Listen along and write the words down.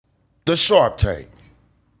The Sharp Tank.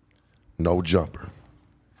 No jumper.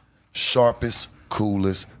 Sharpest,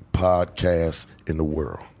 coolest podcast in the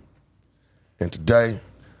world. And today,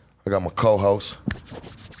 I got my co-host,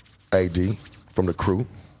 AD, from the crew,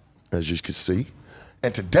 as you can see.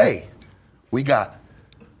 And today, we got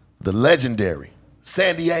the legendary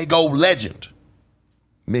San Diego legend,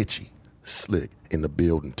 Mitchie Slick, in the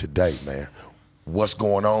building today, man. What's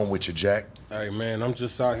going on with you, Jack? Hey, man, I'm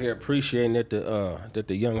just out here appreciating that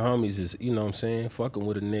the young homies is, you know what I'm saying, fucking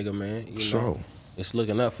with a nigga, man. You know? It's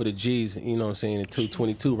looking up for the G's, you know what I'm saying, in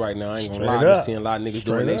 222 right now. I ain't gonna lie, I'm seeing a lot of niggas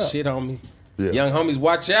doing their shit, homie. Yeah. Young homies,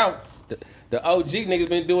 watch out. The OG niggas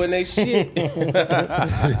been doing their shit. Yeah,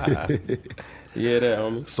 that,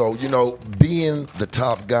 homie. So, you know, being the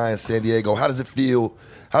top guy in San Diego, how does it feel?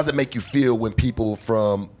 How does it make you feel when people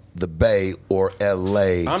from the Bay or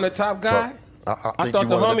LA? I'm the top guy? I thought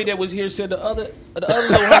the homie that was here said the other little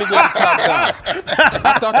homie was the top guy.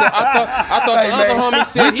 I thought the other homie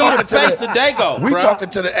said he the face of Dago. We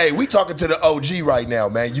talking to the OG right now,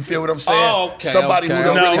 man. You feel what I'm saying? Oh, okay. Somebody who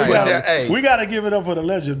don't really put that. Hey, we gotta give it up for the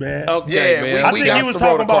legend, man. Okay, yeah, man. I think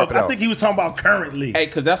he was talking about currently. Hey,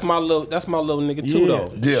 cause that's my little nigga too,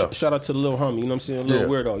 though. Yeah. Shout out to the little homie. You know what I'm saying? Little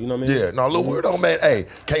weirdo. You know what I mean? Yeah. No, little weirdo, man. Hey,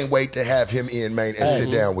 can't wait to have him in, man, and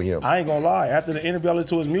sit down with him. I ain't gonna lie. After the interview, I listened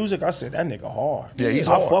to his music. I said that nigga hard. Yeah, he's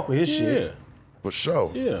I hard. fuck with his shit. For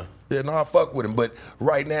sure. Yeah. Yeah, no, I fuck with him. But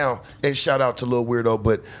right now, and shout out to Lil Weirdo,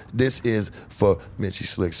 but this is for Mitchie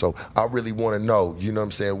Slick. So I really want to know, you know what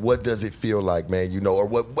I'm saying, what does it feel like, man, you know, or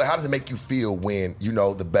how does it make you feel when, you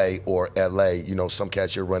know, the Bay or LA, you know, some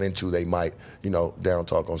cats you run into, they might, you know, down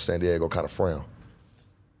talk on San Diego, kind of frown?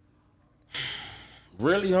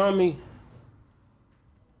 Really, homie?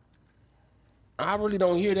 I really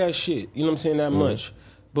don't hear that shit, you know what I'm saying, that much.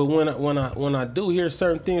 But when I do hear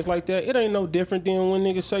certain things like that, it ain't no different than when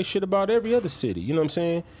niggas say shit about every other city. You know what I'm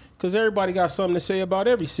saying? Because everybody got something to say about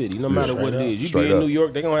every city, no matter what it is. You be in New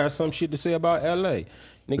York, they gonna have some shit to say about LA.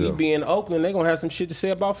 Nigga, you be in Oakland, they gonna have some shit to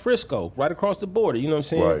say about Frisco, right across the border. You know what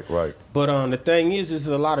I'm saying? Right. But the thing is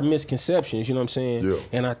a lot of misconceptions. You know what I'm saying? Yeah.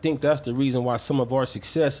 And I think that's the reason why some of our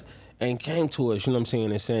success ain't came to us, you know what I'm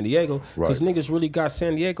saying, in San Diego. Because niggas really got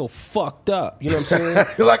San Diego fucked up. You know what I'm saying?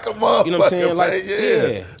 Like a motherfucker, you know what I'm saying? Like,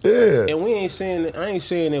 yeah. And we ain't saying, I ain't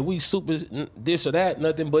saying that we super this or that,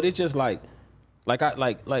 nothing, but it's just like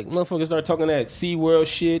motherfuckers start talking that SeaWorld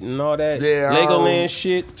shit and all that Legoland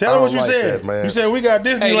shit. Tell them what you said. Man. You said we got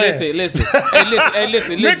Disneyland. Hey, listen.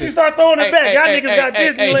 Listen. Mitchie start throwing it back. Y'all niggas got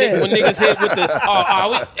Disneyland. When niggas hit with the,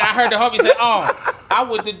 I heard the homie say, I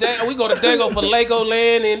went to we go to Dago for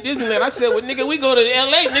Legoland and Disneyland. I said, well, nigga, we go to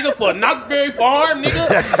LA, nigga, for Knott's Farm,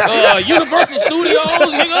 nigga, Universal Studios,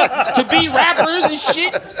 nigga, to be rappers and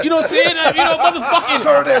shit. You know what I'm saying? You know, motherfucking,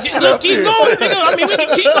 turn that shit let's up, keep going, nigga. I mean, we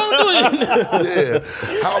can keep on doing it.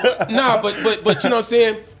 Yeah. Nah, but you know what I'm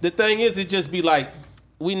saying? The thing is, it just be like,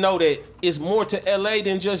 we know that it's more to LA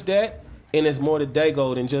than just that. And it's more to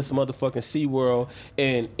Dago than just motherfucking SeaWorld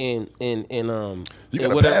and you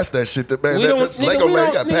gotta pass that shit to man. Lego man,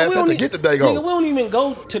 you gotta pass that to get to Dago. Nigga, we don't even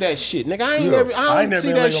go to that shit. Nigga, I ain't never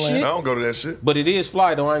see that shit. I don't go to that shit. But it is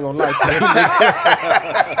fly though, I ain't gonna lie to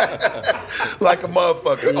you. Like a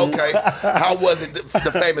motherfucker. Okay. How was it,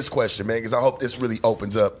 the famous question, man, because I hope this really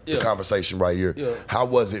opens up the conversation right here. Yeah. How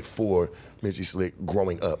was it for Mitchie Slick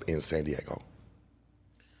growing up in San Diego?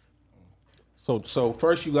 So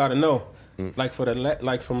first you gotta know, like for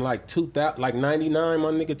from 2000, 99, my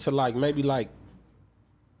nigga, to maybe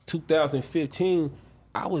 2015,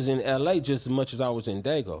 I was in LA just as much as I was in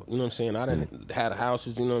Dago. You know what I'm saying? I done had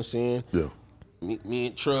houses, you know what I'm saying? Yeah. Me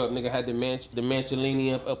and Trub, nigga, had the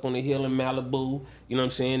Manchellini up on the hill in Malibu. You know what I'm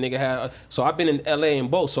saying? Nigga had, so I've been in LA in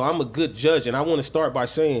both, so I'm a good judge, and I want to start by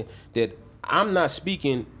saying that I'm not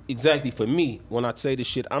speaking exactly for me when I say this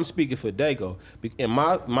shit. I'm speaking for Dago, and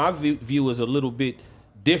my view is a little bit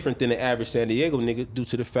different than the average San Diego nigga due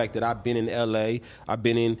to the fact that I've been in LA, I've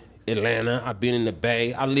been in Atlanta, I've been in the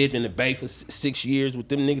Bay. I lived in the Bay for 6 years with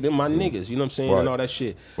them niggas, them my niggas, you know what I'm saying, and all that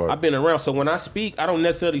shit. Right. I've been around, so when I speak, I don't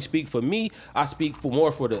necessarily speak for me, I speak for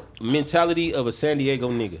more for the mentality of a San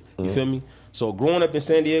Diego nigga, you feel me? So growing up in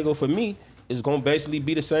San Diego for me is gonna basically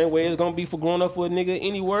be the same way it's gonna be for growing up for a nigga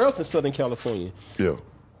anywhere else in Southern California. Yeah.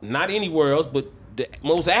 Not anywhere else, but the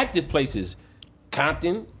most active places,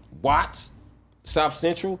 Compton, Watts, South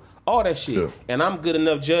Central, all that shit. Yeah. And I'm good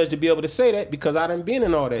enough judge to be able to say that because I done been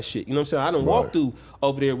in all that shit. You know what I'm saying? I done walked through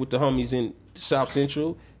over there with the homies in South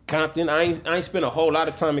Central, Compton. I ain't spent a whole lot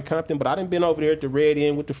of time in Compton, but I done been over there at the Red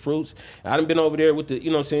Inn with the Fruits. I done been over there with the, you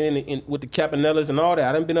know what I'm saying, with the Capanellas and all that.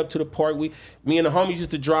 I done been up to the park. Me and the homies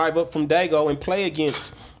used to drive up from Dago and play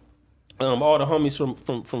against all the homies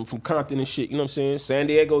from Compton and shit, you know what I'm saying? San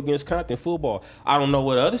Diego against Compton football. I don't know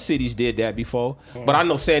what other cities did that before, but I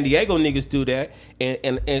know San Diego niggas do that.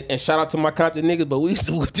 And shout out to my Compton niggas, but we used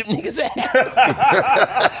to whip them niggas ass.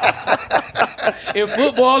 In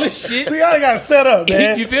football and shit. See, I got set up,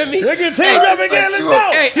 man. You feel me? They get teamed up again. Let's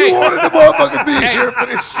go. You wanted the motherfucker be here for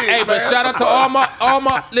this shit, Hey, but man. shout out to all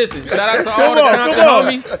my listen, shout out to all the Compton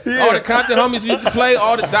homies. Yeah. All the Compton homies we used to play,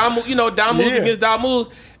 all the Damu, Damus Yeah. against Damus.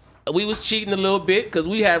 We was cheating a little bit because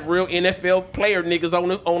we had real NFL player niggas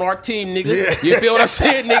on our team, nigga. Yeah. You feel what I'm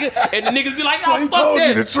saying, nigga? And the niggas be like, So oh, he fuck told that.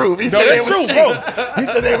 you the truth. He No, said they that's was true, cheating. bro. He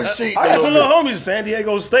said they was cheating. I a got some little little bit. homies in San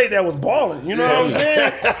Diego State that was balling. You know what I'm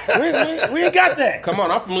saying? we ain't got that. Come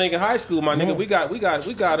on, I'm from Lincoln High School, my nigga. We got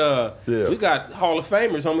Hall of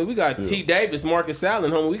Famers, homie. We got T. Davis, Marcus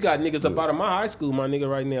Allen, homie. We got niggas up out of my high school, my nigga,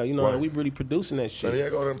 right now. You know, Right. we really producing that shit. San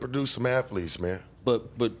Diego done produce some athletes, man.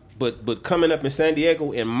 But coming up in San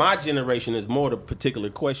Diego in my generation is more the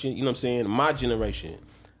particular question. You know what I'm saying? My generation.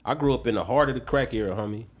 I grew up in the heart of the crack era,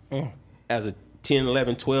 homie. As a 10,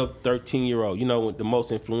 11, 12, 13-year-old. You know, the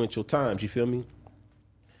most influential times, you feel me?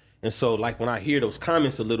 And so, like, when I hear those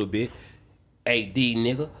comments a little bit, AD,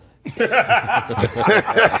 nigga.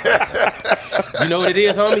 You know what it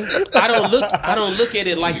is, homie? I don't look at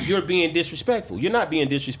it like you're being disrespectful. You're not being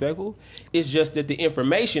disrespectful. It's just that the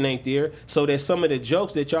information ain't there, so that some of the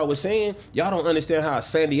jokes that y'all was saying, y'all don't understand how a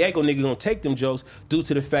San Diego nigga gonna take them jokes due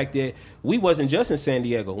to the fact that we wasn't just in San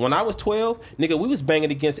Diego. When I was 12, nigga, we was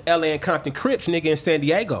banging against LA and Compton Crips, nigga, in San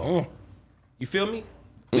Diego. You feel me?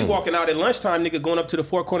 We walking out at lunchtime, nigga, going up to the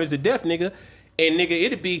Four Corners of Death, nigga. And nigga,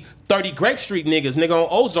 it'd be 30 Grape Street niggas, nigga, on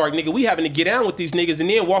Ozark, nigga. We having to get down with these niggas and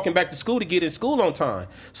then walking back to school to get in school on time.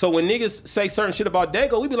 So when niggas say certain shit about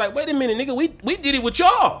Dago, we be like, wait a minute, nigga, we did it with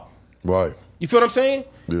y'all. Right. You feel what I'm saying?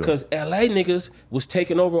 Yeah. Because LA niggas was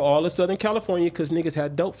taking over all of Southern California because niggas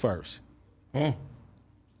had dope first.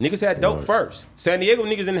 Niggas had dope first. San Diego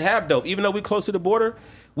niggas didn't have dope. Even though we close to the border,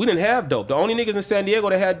 we didn't have dope. The only niggas in San Diego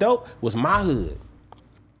that had dope was my hood.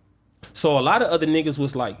 So a lot of other niggas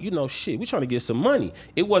was like, you know, shit, we trying to get some money.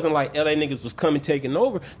 It wasn't like LA niggas was coming taking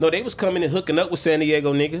over. No, they was coming and hooking up with San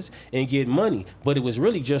Diego niggas and getting money. But it was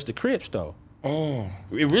really just the Crips though.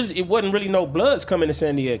 It wasn't really no Bloods coming to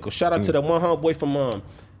San Diego. Shout out to the one homeboy from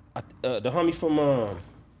the homie from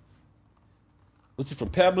what's it from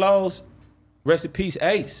Peblos? Rest in peace,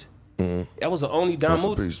 Ace. That was the only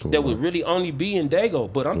Damu peace to him, that would man. really only be in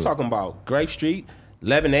Dago. But I'm talking about Grape Street,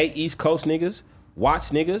 11-8 East Coast niggas, Watts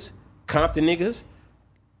niggas, Compton niggas.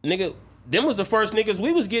 Nigga, them was the first niggas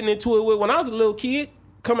we was getting into it with when I was a little kid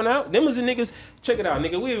coming out. Them was the niggas, check it out,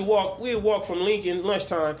 nigga. We'd walk from Lincoln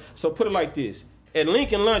lunchtime. So put it like this. At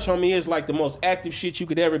Lincoln lunch, homie, is like the most active shit you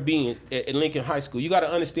could ever be in at Lincoln High School. You gotta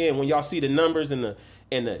understand when y'all see the numbers and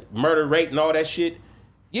the murder rate and all that shit.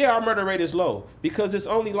 Yeah, our murder rate is low because it's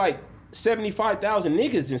only like 75,000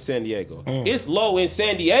 niggas in San Diego. It's low in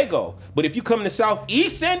San Diego. But if you come to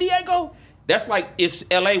Southeast San Diego, that's like if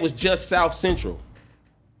LA was just South Central.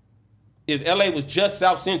 If LA was just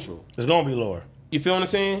South Central. It's gonna be lower. You feel what I'm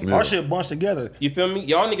saying? Yeah. Our shit bunched together. You feel me?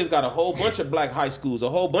 Y'all niggas got a whole bunch of black high schools, a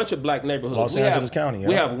whole bunch of black neighborhoods. Los Angeles County,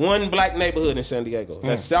 We yeah. have one black neighborhood in San Diego.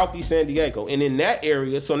 That's Southeast San Diego. And in that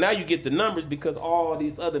area, so now you get the numbers because all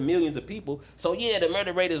these other millions of people. So yeah, the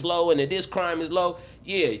murder rate is low and this crime is low.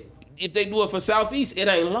 Yeah, if they do it for Southeast, it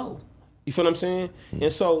ain't low. You feel what I'm saying?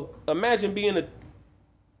 And so imagine being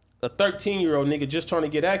a 13-year-old nigga just trying to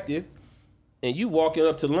get active and you walking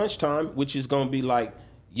up to lunchtime, which is going to be like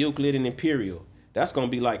Euclid and Imperial. That's going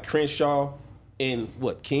to be like Crenshaw and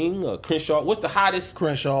what, King or Crenshaw? What's the hottest?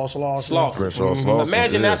 Crenshaw, Slauson. Slauson. Crenshaw, Slauson,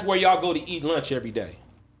 Imagine yeah. that's where y'all go to eat lunch every day.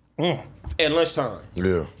 At lunchtime.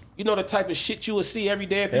 Yeah. You know the type of shit you would see every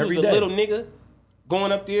day if you Every was a day. little nigga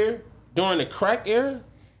going up there during the crack era?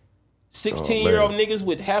 16-year-old man. niggas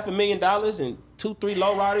with $500,000 and 2-3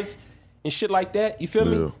 lowriders and shit like that. You feel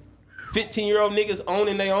Yeah. me? 15-year-old niggas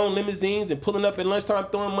owning their own limousines and pulling up at lunchtime,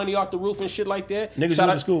 throwing money off the roof and shit like that. Niggas you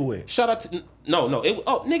went to school with. Shout out to no.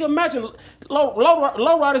 Nigga, imagine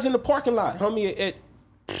low riders in the parking lot, homie.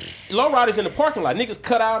 Low riders in the parking lot. Niggas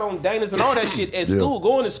cut out on Dana's and all that shit at school,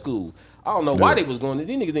 going to school. I don't know why they was going to.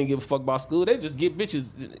 These niggas didn't give a fuck about school. They just get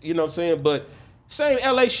bitches, you know what I'm saying? But same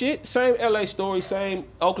LA shit, same LA story, same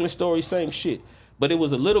Oakland story, same shit. But it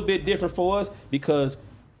was a little bit different for us because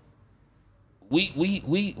we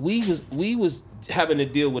was having to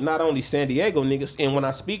deal with not only San Diego niggas, and when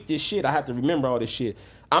I speak this shit, I have to remember all this shit.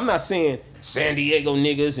 I'm not saying San Diego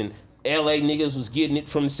niggas and LA niggas was getting it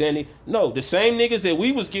from San Diego. No, the same niggas that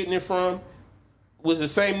we was getting it from was the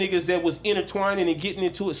same niggas that was intertwining and getting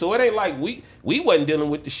into it. So it ain't like we wasn't dealing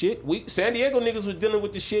with the shit. San Diego niggas was dealing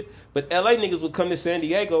with the shit, but LA niggas would come to San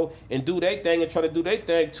Diego and do their thing and try to do their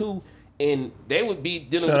thing too. And they would be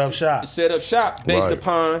dealing set up shop based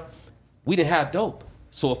upon we didn't have dope.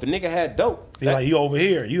 So if a nigga had dope, they're like, you over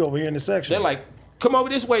here in the section. They're like, come over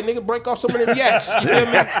this way, nigga, break off some of them yaks. You feel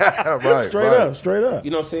me? Straight up.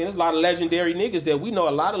 You know what I'm saying? There's a lot of legendary niggas that we know,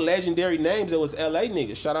 a lot of legendary names that was LA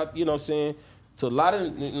niggas. Shout out, you know what I'm saying, to a lot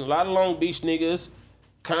of Long Beach niggas,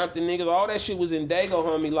 Compton niggas, all that shit was in Dago,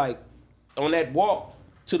 homie. Like on that walk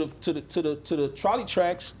to the trolley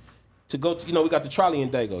tracks to go to, you know, we got the trolley in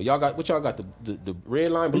Dago. Y'all got the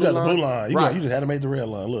red line, blue line? We got the blue line. You just had to make the red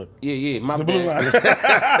line. Look. Yeah, my the bad. Blue line.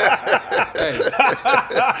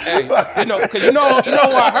 hey, you know, cause you know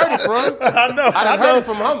where I heard it from. I heard it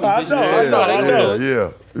from homies. I know.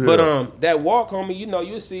 Yeah. But that walk, homie, you know,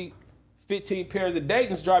 you'll see 15 pairs of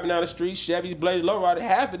Daytons driving down the street, Chevys, Blaze, Lowrider.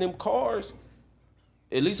 Half of them cars,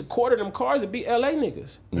 at least a quarter of them cars would be LA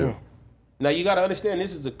niggas. Yeah. Now you gotta understand,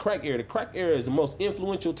 this is a crack era. The crack era is the most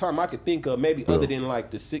influential time I could think of, maybe other than like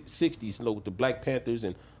the 60s, you know, with the Black Panthers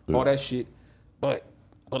and all that shit. But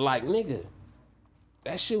like, nigga,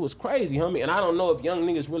 that shit was crazy, homie. And I don't know if young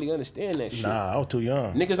niggas really understand that shit. Nah, I was too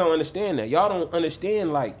young. Niggas don't understand that. Y'all don't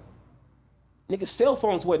understand, like, nigga, cell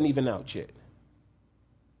phones wasn't even out yet.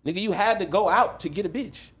 Nigga, you had to go out to get a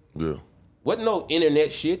bitch. Yeah. Wasn't no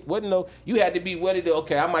internet shit. You had to be ready to,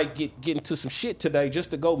 okay, I might get into some shit today just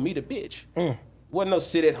to go meet a bitch. Wasn't no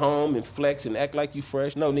sit at home and flex and act like you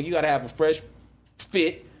fresh. No, nigga, you gotta have a fresh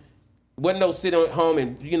fit. Wasn't no sit at home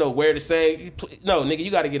and, you know, wear the same. No, nigga, you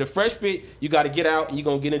gotta get a fresh fit. You gotta get out and you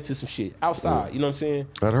gonna get into some shit outside. You know what I'm saying?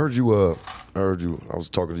 I heard you. I was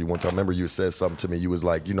talking to you one time. Remember you said something to me. You was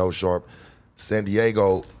like, you know, Sharp, San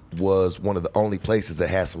Diego was one of the only places that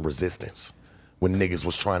had some resistance when niggas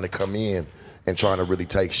was trying to come in and trying to really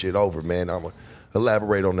take shit over, man. I'm going to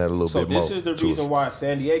elaborate on that a little bit more. So this is the reason why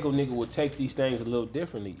San Diego nigga would take these things a little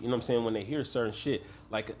differently. You know what I'm saying? When they hear certain shit,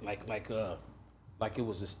 like it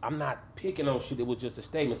was just, I'm not picking on shit, it was just a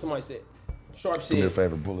statement. Somebody said, Sharp said. Do me a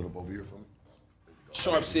favor, pull it up over here for me.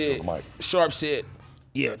 Sharp said,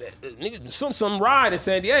 yeah, nigga, some ride in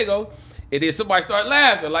San Diego. And then somebody started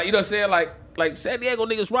laughing. Like, you know what I'm saying? Like San Diego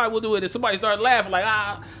niggas ride, we'll do it. And somebody started laughing, like,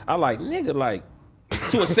 I like, nigga, like,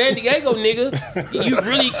 to a San Diego nigga, you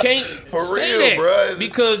really can't say that. Bro.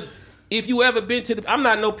 Because if you ever been to I'm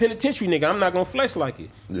not no penitentiary nigga, I'm not gonna flex like it.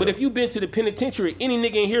 Yeah. But if you been to the penitentiary, any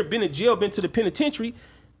nigga in here been to jail, been to the penitentiary,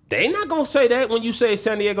 they not gonna say that when you say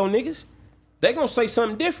San Diego niggas. They gonna say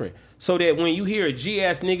something different. So that when you hear a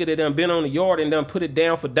G-ass nigga that done been on the yard and done put it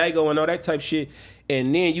down for Dago and all that type shit,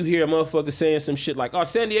 and then you hear a motherfucker saying some shit like, oh,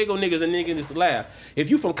 San Diego niggas and niggas just laugh. If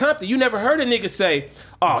you from Compton, you never heard a nigga say,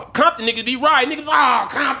 oh, Compton niggas be right. Niggas, oh,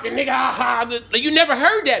 Compton nigga, ha. You never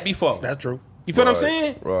heard that before. That's true. You feel what I'm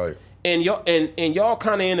saying? Right. And y'all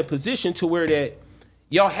kind of in a position to where that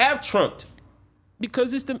y'all have trumped.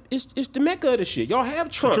 Because it's the mecca of the shit. Y'all have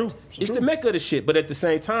trumped. It's the mecca of the shit. But at the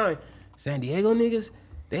same time, San Diego niggas,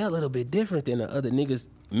 they a little bit different than the other niggas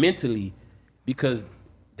mentally, because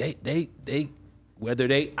they whether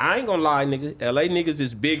they, I ain't gonna lie, nigga, LA niggas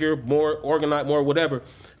is bigger, more organized, more whatever.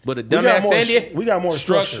 But a dumbass San Diego, we got more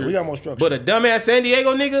structure. We got more structure. But a dumbass San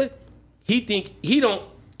Diego nigga, he don't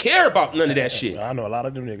care about none of that shit. I know a lot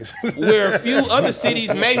of them niggas. Where a few other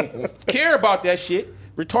cities may care about that shit.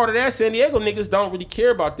 Retarded ass San Diego niggas don't really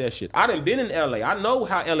care about that shit. I done been in LA. I know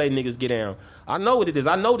how LA niggas get down. I know what it is.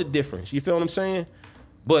 I know the difference. You feel what I'm saying?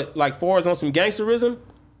 But like far as on some gangsterism,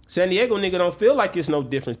 San Diego nigga don't feel like it's no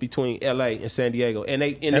difference between LA and San Diego. And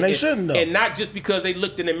they shouldn't though. And not just because they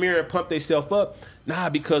looked in the mirror and pumped themselves up. Nah,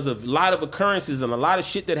 because of a lot of occurrences and a lot of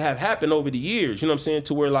shit that have happened over the years. You know what I'm saying?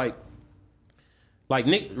 To where like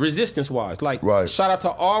resistance wise. Like shout out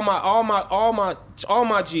to all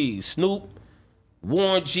my G's. Snoop,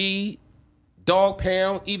 Warren G, Dog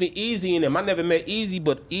Pound, even Easy in them. I never met Easy,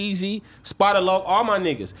 but Easy, Spider Low, all my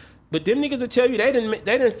niggas. But them niggas will tell you they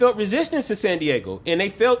didn't felt resistance in San Diego. And they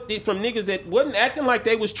felt it from niggas that wasn't acting like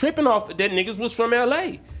they was tripping off that niggas was from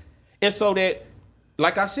LA. And so that,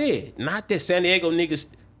 like I said, not that San Diego niggas,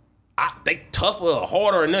 they tougher or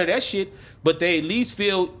harder or none of that shit, but they at least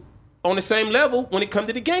feel on the same level when it come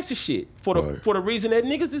to the gangster shit. For the reason that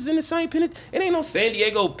niggas is in the same penit. It ain't no San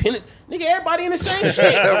Diego penit. Nigga, everybody in the same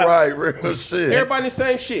shit. Right, real shit. Everybody in the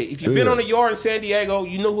same shit. If you been on the yard in San Diego,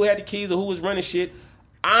 you know who had the keys or who was running shit.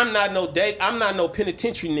 I'm not no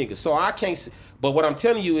penitentiary nigga, so I can't. But what I'm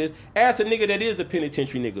telling you is, ask a nigga that is a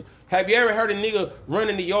penitentiary nigga. Have you ever heard a nigga run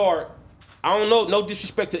in the yard? I don't know, no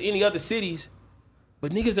disrespect to any other cities,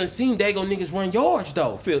 but niggas done seen Dago niggas run yards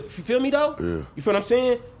though. You feel me though? Yeah. You feel what I'm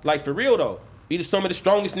saying? Like for real though. be some of the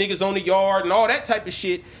strongest niggas on the yard and all that type of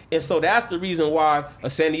shit. And so that's the reason why a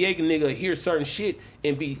San Diego nigga hear certain shit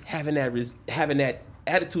and be having that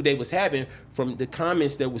attitude they was having from the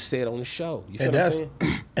comments that was said on the show. You feel what I'm saying?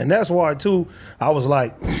 And that's why too, I was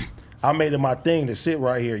like, I made it my thing to sit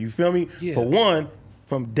right here. You feel me? Yeah. For one,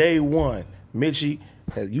 from day one, Mitchie,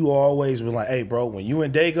 you always been like, hey, bro, when you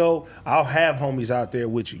in Dago, I'll have homies out there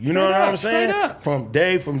with you. You know what I'm saying? Straight up. From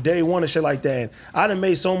day one and shit like that. And I done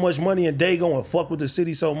made so much money in Dago and fuck with the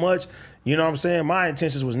city so much. You know what I'm saying? My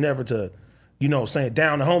intentions was never to, you know, saying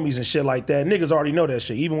down the homies and shit like that. Niggas already know that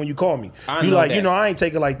shit, even when you call me. I you know like, that. you know, I ain't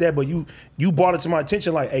take it like that, but you brought it to my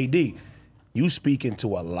attention like, AD, you speaking to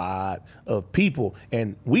a lot of people.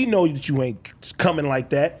 And we know that you ain't coming like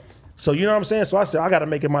that. So, you know what I'm saying? So I said, I got to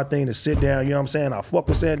make it my thing to sit down, you know what I'm saying? I fuck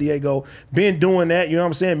with San Diego, been doing that, you know what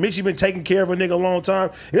I'm saying? Mitchie been taking care of a nigga a long time.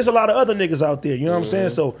 There's a lot of other niggas out there, you know what I'm saying?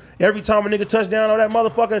 So every time a nigga touch down on that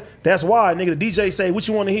motherfucker, that's why, nigga, the DJ say, what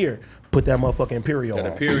you want to hear? Put that motherfucking Imperial on.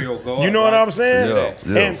 Imperial go You up, know what right? I'm saying? Yeah,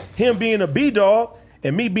 yeah. And him being a B-dog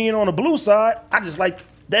and me being on the blue side, I just like,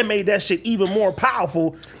 that made that shit even more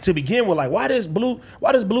powerful to begin with. Like, why this blue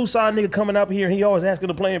side nigga coming up here and he always asking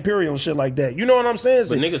to play Imperial and shit like that? You know what I'm saying?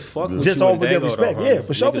 So But niggas fuck with just you in over their Dago, respect. though, Yeah, homie.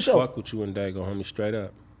 for sure, Niggas for sure. fuck with you in Dago, homie, straight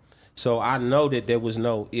up. So I know that there was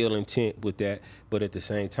no ill intent with that, but at the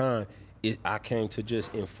same time, I came to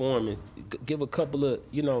just inform and give a couple of,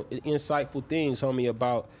 you know, insightful things, homie,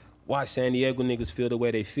 about why San Diego niggas feel the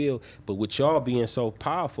way they feel. But with y'all being so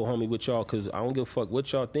powerful, homie, with y'all, because I don't give a fuck what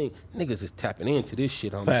y'all think, niggas is tapping into this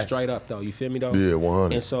shit, homie, Facts. straight up, though. You feel me, though? Yeah,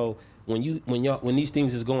 100. And so when these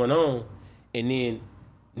things is going on, and then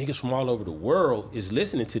niggas from all over the world is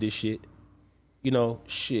listening to this shit, you know,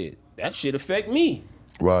 shit, that shit affect me.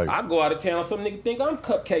 Right. I go out of town, some nigga think I'm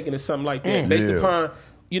cupcaking or something like that, based Yeah. upon,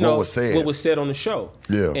 you know, What was said. on the show.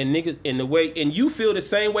 Yeah. And niggas, in the way, and you feel the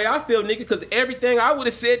same way I feel, nigga, because everything I would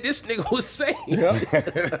have said, this nigga was saying.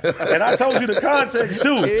 And I told you the context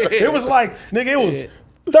too. Yeah. It was like, nigga, it was Yeah.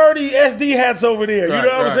 30 SD hats over there. You Right, know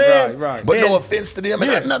what I'm right, saying? right. But no And- offense to them, and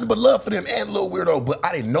Yeah. I had nothing but love for them and Lil Weirdo, but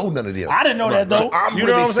I didn't know none of them. I didn't know that though. So I'm you know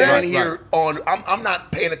really what I'm saying? standing here I'm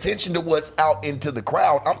not paying attention to what's out into the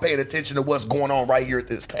crowd. I'm paying attention to what's going on right here at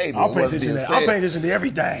this table. I'm and paying what's attention being to that. I'm said. paying attention to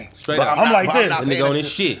everything. Straight But up. I'm like but this. not And they paying go in his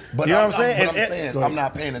atten- shit. But You know what I'm But saying? I'm And- saying go ahead. I'm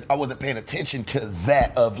not paying. I wasn't paying attention to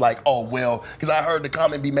that of like, oh well, because I heard the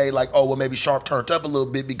comment be made like, oh well, maybe Sharp turned up a little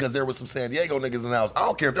bit because there was some San Diego niggas in the house. I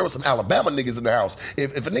don't care if there was some Alabama niggas in the house.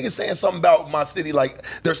 If a nigga saying something about my city, like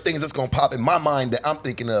there's things that's gonna pop in my mind that I'm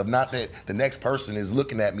thinking of, not that the next person is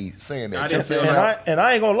looking at me saying that. I You know didn't what I'm feel saying? And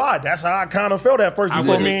I ain't gonna lie, that's how I kind of felt at first before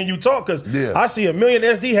wouldn't. me and you talk, because Yeah. I see a million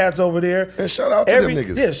SD hats over there. And shout out to them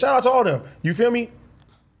niggas. Yeah, shout out to all them. You feel me?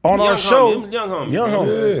 On Young our homie, show, them young homies. young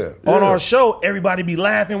homie. Yeah, On yeah. our show, everybody be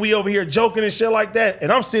laughing. We over here joking and shit like that.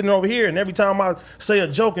 And I'm sitting over here, and every time I say a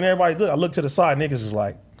joke and everybody look, I look to the side, niggas is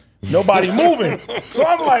like, nobody moving. So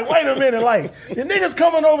I'm like, wait a minute, like, the niggas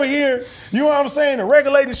coming over here, you know what I'm saying, and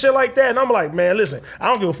regulating shit like that. And I'm like, man, listen, I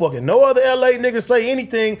don't give a fuck if no other LA niggas say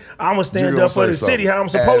anything. I'ma stand You gonna up for the say city how I'm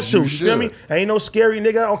something, supposed as to. you You feel me? should. Ain't no scary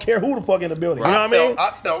nigga. I don't care who the fuck in the building. You know what I mean?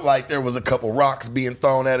 I felt like there was a couple rocks being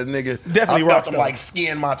thrown at a nigga. Definitely I felt rocks, them though. like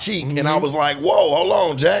skin my cheek, and I was like, "Whoa, hold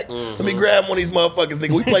on, Jack. Let me grab one of these motherfuckers,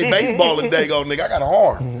 nigga. We play baseball in Dago, nigga. I got an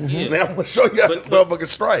arm. Now I'm gonna show you how this motherfucker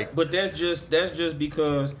strike." But that's just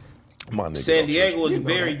because My nigga, San don't trust Diego me. is a You know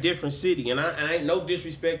very that. different city, and I ain't no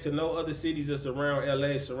disrespect to no other cities that's around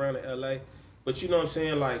LA, surrounding LA. But you know what I'm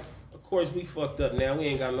saying? Like, of course we fucked up now. We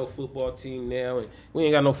ain't got no football team now, and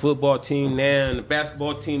the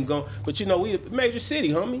basketball team gone. But you know, we a major city,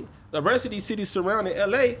 homie. The rest of these cities surrounding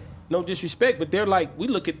LA, no disrespect, but they're like, we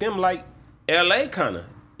look at them like LA kinda.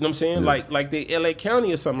 You know what I'm saying? Like the LA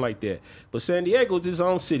County or something like that. But San Diego is its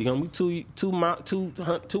own city, homie.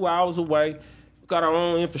 2 hours away. Got our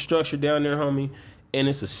own infrastructure down there, homie, and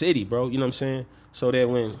it's a city, bro. You know what I'm saying? So that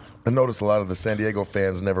when I noticed a lot of the San Diego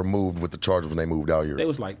fans never moved with the Chargers when they moved out here. they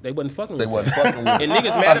was like, they wasn't fucking They with wasn't that. fucking with And it. niggas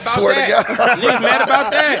mad I about swear to that. God. Niggas mad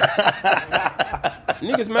about that.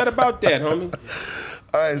 Niggas mad about that, homie.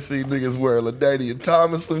 I ain't seen niggas wear LaDainian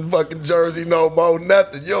Thomason fucking jersey no more,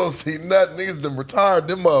 nothing. You don't see nothing. Niggas done retired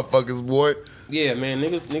them motherfuckers, boy. Yeah, man,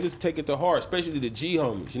 niggas take it to heart, especially the G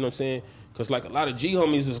homies. You know what I'm saying? Because like a lot of G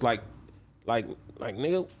homies was like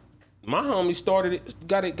nigga, my homies started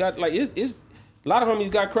it, got like it's a lot of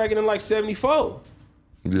homies got cracking in like 74.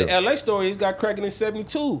 The Yeah. LA stories got cracking in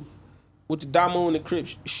 72 with the Damu and the Crip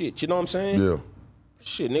shit. You know what I'm saying? Yeah.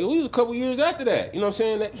 Shit, nigga, we was a couple years after that. You know what I'm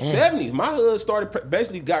saying? That 70s. My hood started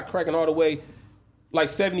basically got cracking all the way like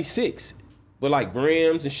 76. With like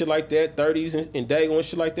brims and shit like that, 30s and Dago and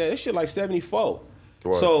shit like that. That shit like 74.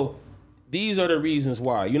 Right. So these are the reasons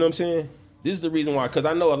why. You know what I'm saying? This is the reason why, because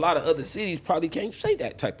I know a lot of other cities probably can't say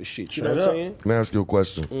that type of shit. You know what I'm saying? Let me ask you a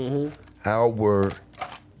question. How were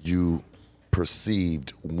you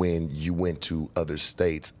perceived when you went to other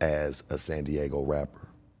states as a San Diego rapper?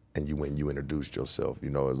 And you went and you introduced yourself, you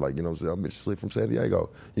know, it's like, you know what I'm saying, I'm Mr. Slick from San Diego.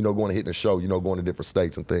 You know, going to hitting a show, you know, going to different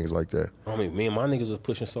states and things like that. I mean, me and my niggas was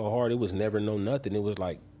pushing so hard, it was never no nothing. It was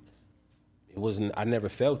like, I never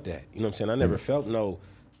felt that. You know what I'm saying? I never felt no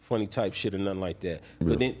funny type shit or nothing like that.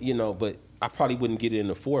 But then, you know, but I probably wouldn't get it in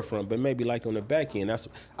the forefront, but maybe like on the back end.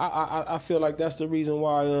 I feel like that's the reason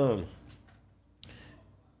why,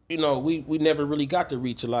 you know, we never really got to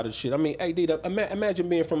reach a lot of shit. I mean, hey, D, imagine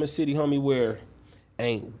being from a city, homie, where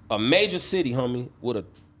ain't a major city, homie, with 1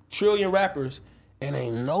 trillion rappers, and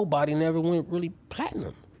ain't nobody never went really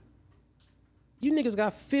platinum. You niggas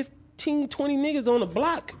got 15, 20 niggas on the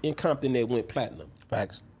block in Compton that went platinum.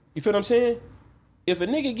 Facts. You feel what I'm saying? If a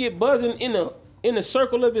nigga get buzzing in the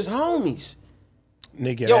circle of his homies,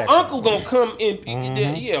 Nigga, your uncle gonna come in.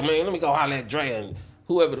 Yeah, man, let me go holler at Dre and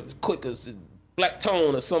whoever the quickest, Black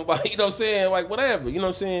Tone or somebody. You know what I'm saying? Like whatever. You know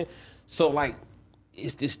what I'm saying? So like,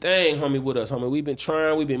 it's this thing, homie, with us, homie. We've been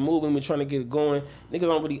trying, we've been moving, we're trying to get it going. Niggas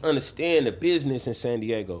don't really understand the business in San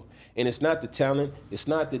Diego. And it's not the talent, it's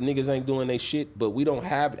not that niggas ain't doing their shit, but we don't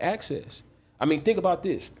have access. I mean, think about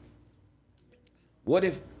this. What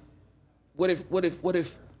if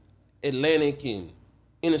Atlantic and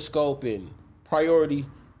Interscope and Priority,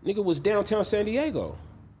 nigga, was downtown San Diego?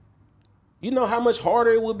 You know how much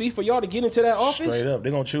harder it would be for y'all to get into that office? Straight up,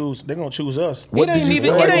 they're gonna choose us. What do you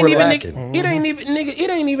feel like we're lacking? It ain't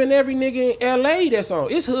even every nigga in LA that's on.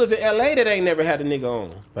 It's hoods in LA that ain't never had a nigga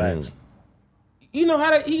on. Facts. You know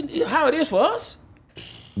how it is for us?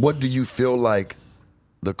 What do you feel like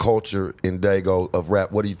the culture in Dago of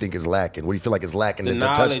rap, what do you think is lacking? What do you feel like is lacking to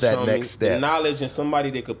touch that homie, next step? The knowledge and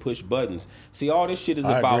somebody that could push buttons. See, all this shit is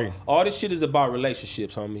about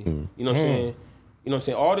relationships, homie. You know what I'm saying? You know what I'm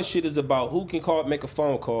saying? All this shit is about who can make a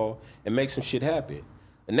phone call and make some shit happen.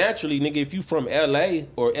 And naturally, nigga, if you from LA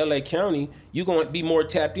or LA County, you gonna be more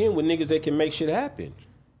tapped in with niggas that can make shit happen.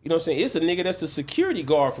 You know what I'm saying? It's a nigga that's a security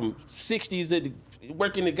guard from 60s that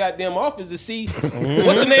work in the goddamn office to see what's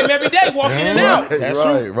the name every day, walk in and out. That's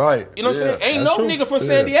true. Right. You know what I'm saying? Ain't no nigga from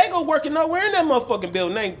San Diego working nowhere in that motherfucking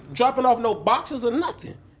building. Ain't dropping off no boxes or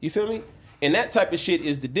nothing. You feel me? And that type of shit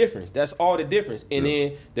is the difference. That's all the difference. And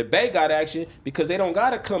then the Bay got action because they don't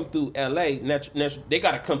gotta come through LA. They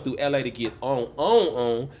gotta come through LA to get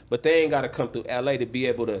on, but they ain't gotta come through LA to be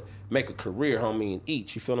able to make a career, homie, in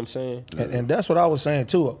each. You feel what I'm saying? And that's what I was saying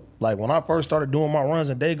too. Like when I first started doing my runs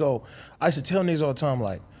in Dago, I used to tell niggas all the time,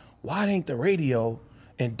 like, why ain't the radio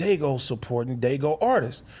and Dago supporting Dago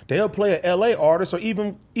artists? They'll play an LA artist or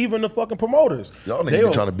even the fucking promoters. Y'all niggas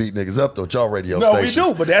be trying to beat niggas up though, y'all radio stations. No, we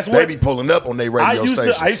do, but that's they what be pulling up on their radio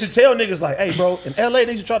stations. I used to tell niggas like, hey bro, in LA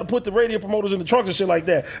they used to try to put the radio promoters in the trunks and shit like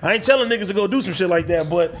that. I ain't telling niggas to go do some shit like that,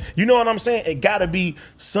 but you know what I'm saying? It gotta be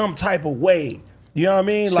some type of way. You know what I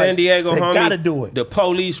mean? Like, San Diego, homie. Gotta do it. The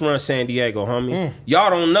police run San Diego, homie. Y'all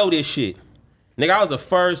don't know this shit. Nigga, I was the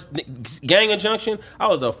first gang injunction. I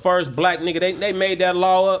was the first black nigga. They made that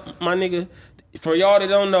law up, my nigga. For y'all that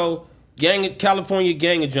don't know, California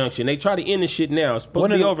gang injunction. They try to end this shit now. It's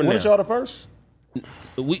supposed to be over now. When y'all the first?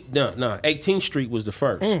 No, 18th Street was the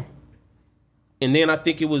first. And then I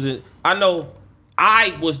think it was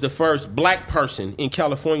I was the first black person in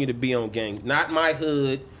California to be on gang. Not my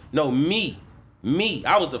hood. No, me.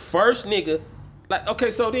 I was the first nigga. Like, okay,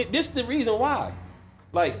 so this is the reason why.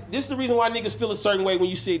 Like, this is the reason why niggas feel a certain way when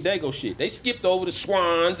you see Dago shit. They skipped over the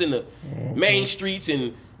Swans and the main streets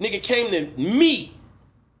and nigga came to me.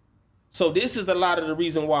 So this is a lot of the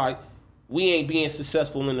reason why we ain't being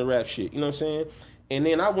successful in the rap shit. You know what I'm saying? And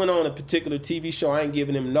then I went on a particular TV show. I ain't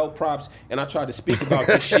giving them no props. And I tried to speak about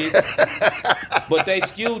this shit. But they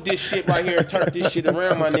skewed this shit right here and turned this shit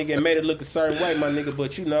around, my nigga, and made it look a certain way, my nigga.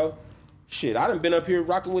 But you know, shit, I done been up here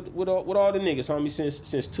rocking with all the niggas, homie,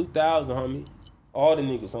 since 2000, homie. All the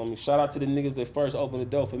niggas, homie. Shout out to the niggas that first opened the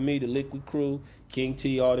door for me, the Liquid Crew, King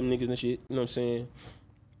T, all them niggas and shit. You know what I'm saying?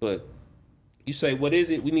 But you say, what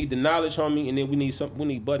is it? We need the knowledge, homie, and then we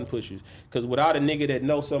need button pushers. Because without a nigga that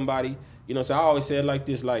knows somebody, you know, so I always say it like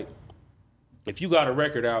this, like, if you got a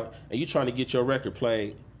record out and you trying to get your record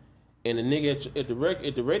played, and the nigga at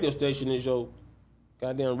the radio station is your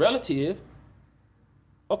goddamn relative,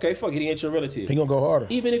 okay, fuck it, he ain't your relative. He gonna go harder.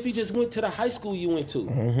 Even if he just went to the high school you went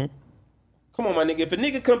to. Come on, my nigga. If a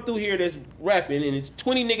nigga come through here that's rapping and it's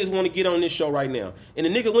 20 niggas want to get on this show right now, and the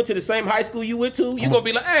nigga went to the same high school you went to, you gonna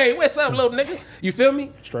be like, hey, what's up, little nigga? You feel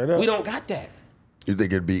me? Straight up. We don't got that. You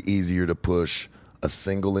think it'd be easier to push a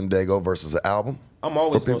single in Dago versus an album? I'm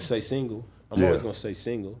always gonna say single. I'm always gonna say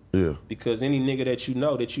single. Yeah. Because any nigga that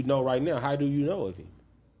you know right now, how do you know of him?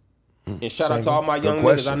 And shout out to Single. all my young niggas.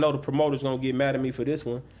 question. I know the promoter's gonna get mad at me for this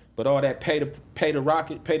one. But all that pay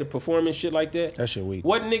to performance shit like that. That shit weak.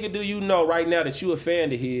 What nigga do you know right now that you a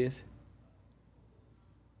fan of his?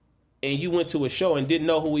 And you went to a show and didn't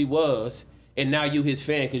know who he was, and now you his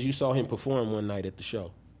fan because you saw him perform one night at the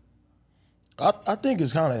show. I think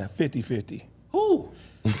it's kind of 50-50. Who?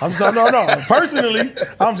 I'm just, no. Personally,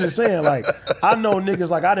 I'm just saying, like, I know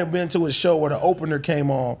niggas, like, I done been to a show where the opener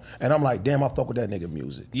came on, and I'm like, damn, I fuck with that nigga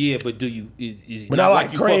music. Yeah, but do you is But not not like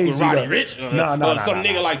like you crazy, fuck with Roddy though. Ricch or Nah, some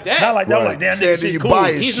nigga like that? Not like that. I'm Right. like, damn, Said nigga that you shit cool.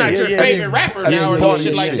 buy his He's shit. not your Yeah, favorite yeah. rapper I mean, now or bought shit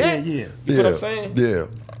his like shit. that. Yeah. You feel what I'm saying? Yeah.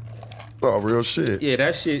 Oh, real shit. Yeah,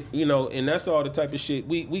 that shit, you know, and that's all the type of shit.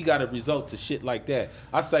 We got to result to shit like that.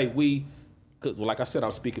 I say we, because, well, like I said,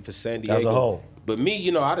 I'm speaking for San Diego. As a whole. But me,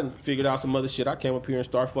 you know, I done figured out some other shit. I came up here and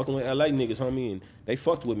started fucking with LA niggas, homie, and they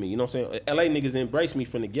fucked with me. You know what I'm saying? LA niggas embraced me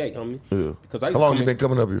from the gate, homie. Yeah. Because I How used long to you been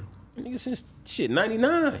coming up here? Nigga, since shit,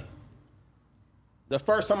 99. The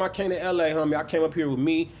first time I came to LA, homie, I came up here with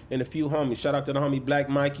me and a few homies. Shout out to the homie Black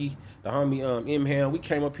Mikey, the homie M-Ham. We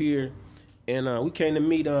came up here and we came to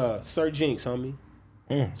meet Sir Jinx, homie.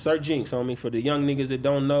 Sir Jinx, homie. For the young niggas that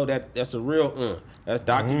don't know, that's a real That's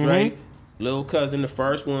Dr. Dre, Lil Cousin, the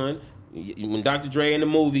first one. When Dr. Dre in the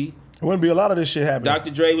movie, There wouldn't be a lot of this shit happening. Dr.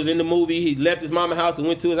 Dre was in the movie. He left his mama house and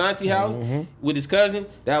went to his auntie house with his cousin.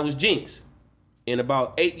 That was Jinx. And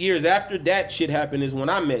about 8 years after that shit happened is when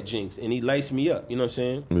I met Jinx. And he laced me up, you know what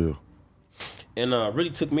I'm saying? Yeah. And really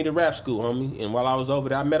took me to rap school, homie. And while I was over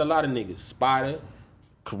there, I met a lot of niggas. Spider,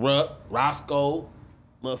 Corrupt, Roscoe,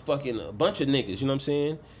 motherfucking a bunch of niggas, you know what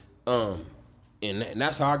I'm saying? And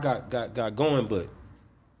that's how I got going, but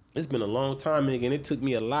it's been a long time, nigga, and it took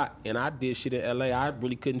me a lot. And I did shit in LA I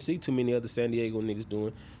really couldn't see too many other San Diego niggas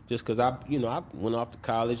doing, just because I went off to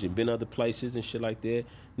college and been other places and shit like that.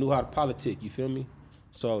 Knew how to politic, you feel me?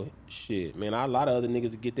 So shit, man, a lot of other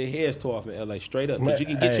niggas to get their heads tore off in LA, straight up. Because you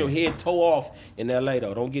can get your head tore off in LA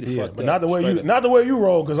though. Don't get it fucked but up. not the way you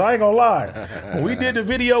roll, because I ain't gonna lie. When we did the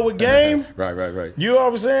video with Game, Right. you know what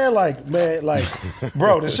I'm saying? Like, man, like,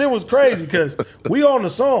 bro, the shit was crazy because we on the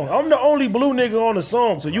song. I'm the only blue nigga on the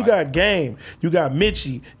song. So you got Game, you got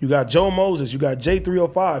Mitchie, you got Joe Moses, you got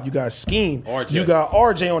J305, you got Scheme, RJ. you got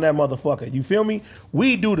RJ on that motherfucker. You feel me?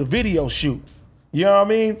 We do the video shoot. You know what I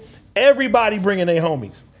mean? Everybody bringing their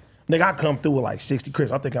homies. Nigga, I come through with like 60 Chris.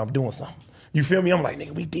 I think I'm doing something. You feel me? I'm like,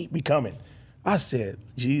 nigga, we deep, we coming. I said,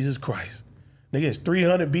 Jesus Christ. Nigga, it's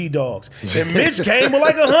 300 B-Dogs. And Mitch came with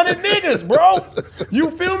like 100 niggas, bro.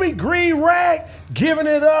 You feel me? Green rag, giving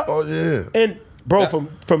it up. Oh, yeah. And, bro,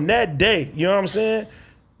 from that day, you know what I'm saying?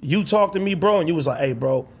 You talked to me, bro, and you was like, hey,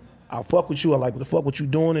 bro, I fuck with you. I like the fuck what you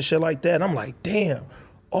doing and shit like that. And I'm like, damn.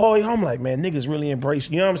 Oh, I'm like, man, niggas really embrace,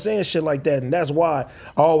 you know what I'm saying? Shit like that. And that's why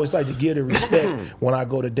I always like to give the respect when I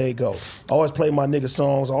go to Dago. I always play my nigga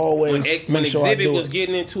songs. I always When make sure I Exhibit do was it.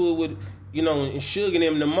 getting into it with, you know, and Suge and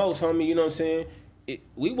them the most, homie, you know what I'm saying?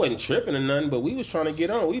 We wasn't tripping or nothing, but we was trying to get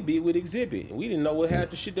on. We be with Exhibit. And we didn't know what half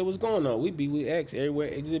the shit that was going on. We be with X everywhere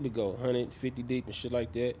Exhibit go, 150 deep and shit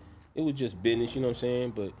like that. It was just business, you know what I'm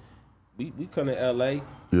saying? But we come to LA.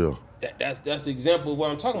 Yeah. That's the example of what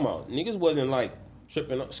I'm talking about. Niggas wasn't like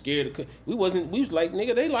tripping up, scared. We was like,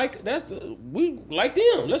 nigga, they like, we like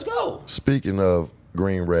them. Let's go. Speaking of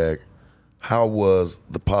Green Rag, how was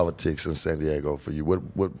the politics in San Diego for you?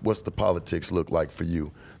 What's the politics look like for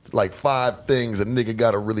you? Like 5 things a nigga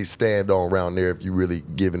gotta really stand on around there if you really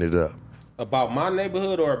giving it up. About my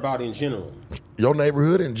neighborhood or about in general? Your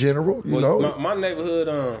neighborhood in general, you know? My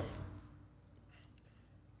neighborhood,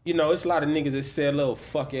 you know, it's a lot of niggas that say a little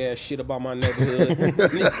fuck ass shit about my neighborhood.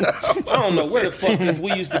 I don't know where the fuck this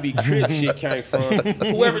we used to be crib shit came from.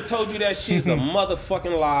 Whoever told you that shit is a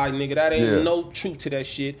motherfucking lie, nigga. That ain't no truth to that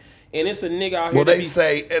shit. And it's a nigga out here. Well, they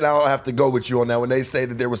say, and I'll have to go with you on that, when they say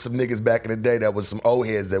that there was some niggas back in the day that was some old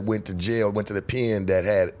heads that went to jail, went to the pen that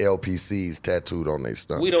had LPCs tattooed on their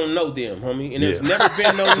stomach. We don't know them, homie. And there's never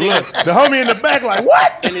been no niggas. The homie in the back like,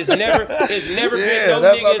 what? And it's never been no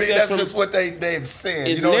that's, niggas I mean, that's that's from, just what they've said.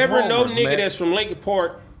 it's you know, never it's no rumors, nigga man. that's from Lincoln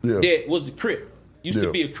Park that was a Crip. Used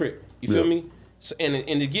to be a Crip. You feel me? So, and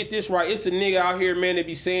to get this right, it's a nigga out here, man, that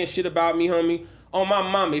be saying shit about me, homie. On my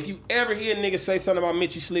mama, if you ever hear a nigga say something about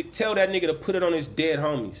Mitchie Slick, tell that nigga to put it on his dead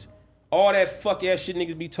homies. All that fuck ass shit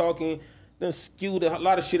niggas be talking, done skewed a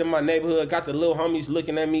lot of shit in my neighborhood. Got the little homies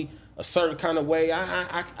looking at me a certain kind of way.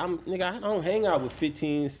 I'm nigga, I don't hang out with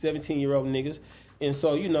 15, 17-year-old niggas. And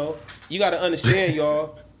so, you know, you gotta understand,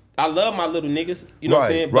 y'all. I love my little niggas, you know what I'm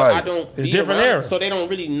saying? But I don't It's be different around, era. so they don't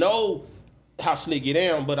really know how Slick get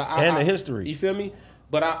down. But And the history. You feel me?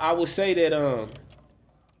 But I would say that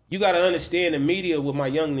you got to understand the media with my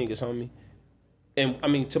young niggas, homie. And I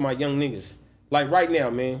mean, to my young niggas. Like right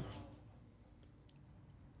now, man,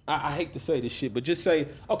 I hate to say this shit, but just say,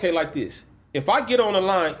 okay, like this. If I get on the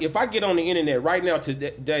line, if I get on the internet right now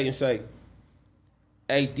today and say,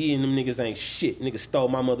 AD and them niggas ain't shit, niggas stole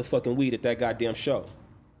my motherfucking weed at that goddamn show.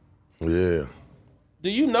 Yeah. Do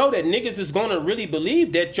you know that niggas is gonna really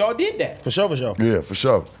believe that y'all did that? For sure, for sure. Yeah, for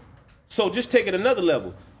sure. So just take it another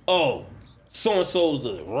level. Oh, so-and-so's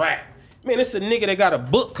a rat. Man, it's a nigga that got a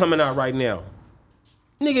book coming out right now.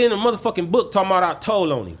 Nigga in a motherfucking book talking about I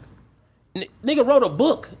told on him. Nigga wrote a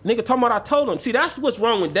book. Nigga talking about I told him. See, that's what's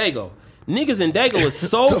wrong with Dago. Niggas in Dago is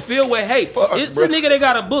so filled with hate. It's a nigga that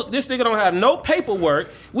got a book. This nigga don't have no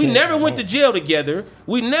paperwork. We never went to jail together.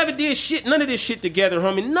 We never did shit, none of this shit together,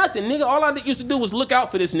 homie. Nothing, nigga. All I used to do was look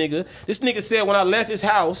out for this nigga. This nigga said when I left his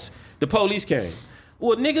house, the police came.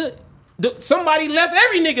 Well, nigga, somebody left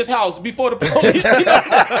every nigga's house before the police.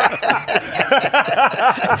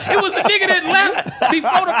 It was a nigga that left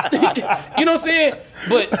before the. You know what I'm saying?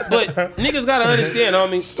 But niggas gotta understand,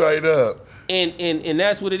 homie. Straight up. And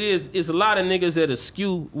that's what it is. It's a lot of niggas that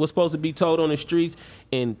eschew what's supposed to be told on the streets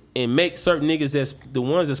and make certain niggas that's the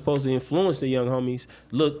ones that's supposed to influence the young homies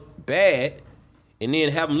look bad, and then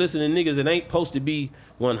have them listen to niggas that ain't supposed to be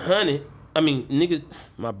 100. I mean, niggas.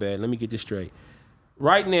 My bad. Let me get this straight.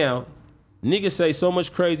 Right now, niggas say so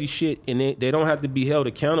much crazy shit, and they don't have to be held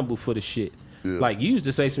accountable for the shit. Yeah. Like, you used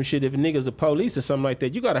to say some shit, if a nigga's a police or something like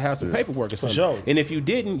that, you gotta have some paperwork or something. For sure. And if you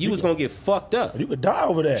didn't, you was gonna get fucked up. You could die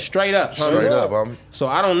over that. Straight up. Straight up, homie. So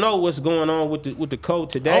I don't know what's going on with the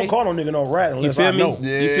code today. I don't call no nigga no rat unless You feel I me? know.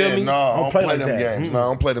 Yeah, You feel me? No, I don't play like them that. games. No, I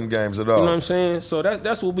don't play them games at all. You know what I'm saying? So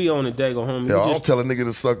that's what we on today, go home. Yeah, I don't tell a nigga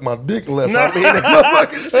to suck my dick unless I'm in that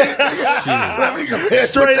motherfucking shit. Let me go ahead and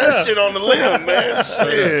Straight put that up. shit on the limb, man.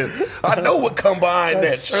 Shit. I know what come behind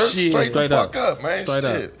that, church. Shit. Straight the Straight fuck up. up, man. Straight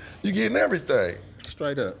Shit. up. You getting everything.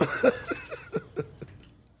 Straight up.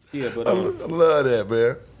 Yeah, but I love that,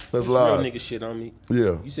 man. That's real loud. nigga shit on me.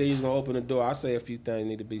 Yeah. You say you was gonna open the door. I say a few things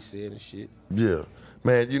need to be said and shit. Yeah.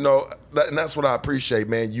 Man, you know, and that's what I appreciate,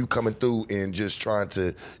 man, you coming through and just trying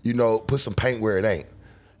to, you know, put some paint where it ain't.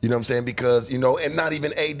 You know what I'm saying? Because, you know, and not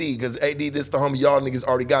even AD, because AD, this the homie, y'all niggas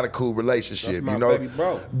already got a cool relationship, That's my you know? baby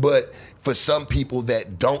bro. But for some people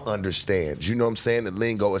that don't understand, you know what I'm saying, the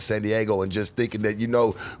lingo of San Diego and just thinking that, you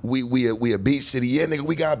know, we a beach city. Yeah, nigga,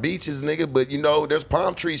 we got beaches, nigga, but, you know, there's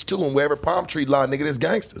palm trees too, and wherever palm tree lie, nigga, there's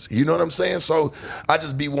gangsters. You know what I'm saying? So I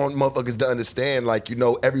just be wanting motherfuckers to understand, like, you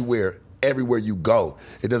know, everywhere you go,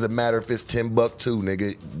 it doesn't matter if it's Timbuktu,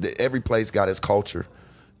 nigga, every place got its culture.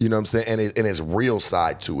 You know what I'm saying? And it's real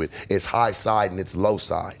side to it. It's high side and it's low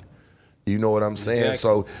side. You know what I'm saying? Exactly.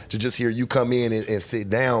 So to just hear you come in and sit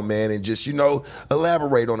down, man, and just, you know,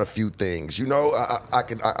 elaborate on a few things. You know,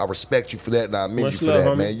 I respect you for that and I commend Much you for love, that,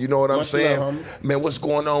 homie. man. You know what I'm Much saying? love, Man, what's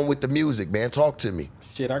going on with the music, man? Talk to me.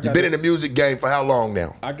 Shit, You've been in the music game for how long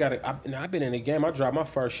now? I've been in the game. I dropped my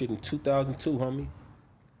first shit in 2002, homie.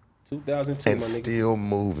 2002, And my nigga. still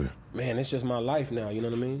moving. Man, it's just my life now. You know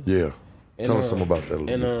what I mean? Yeah. And, Tell us something about that a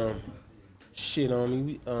little bit. Shit on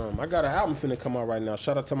me. I got an album finna come out right now.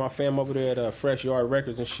 Shout out to my fam over there at Fresh Yard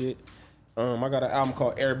Records and shit. I got an album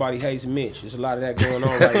called Everybody Hates Mitch. There's a lot of that going on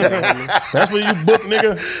right now, homie. That's where you book,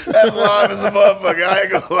 nigga. That's live as a motherfucker. I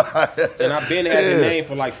ain't gonna lie. And I've been had the name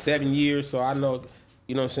for like 7 years, so I know,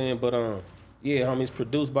 you know what I'm saying? But yeah, homie, it's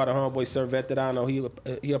produced by the homeboy Servette that I know.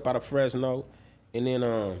 He up out of Fresno. And then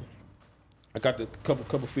I got the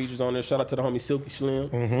couple features on there. Shout out to the homie Silky Slim.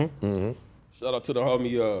 Mm-hmm. Shout out to the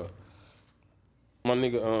homie my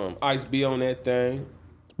nigga Ice B on that thing.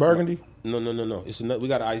 Burgundy? No. It's another. We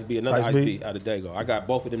got an Ice B, another Ice Ice B? B out of Dago. I got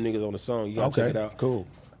both of them niggas on the song. You gotta check it out. Cool.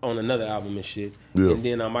 On another album and shit. Yeah. And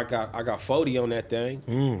then I got 40 on that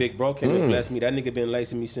thing. Big Bro came and blessed me. That nigga been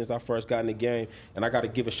lacing me since I first got in the game. And I gotta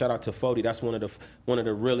give a shout out to 40. That's one of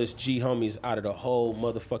the realest G homies out of the whole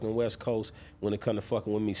motherfucking West Coast when it come to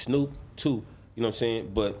fucking with me. Snoop too. You know what I'm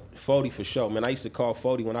saying? But 40 for sure. Man, I used to call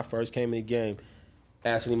 40 when I first came in the game,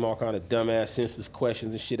 asking him all kind of dumbass, senseless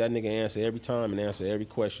questions and shit. That nigga answer every time and answer every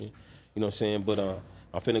question. You know what I'm saying? But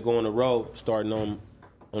I'm finna go on the road starting on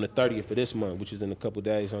the 30th of this month, which is in a couple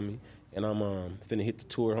days, homie. And I'm finna hit the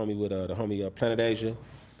tour, homie, with the homie Planet Asia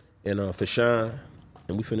and Fashawn.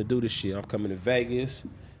 And we finna do this shit. I'm coming to Vegas.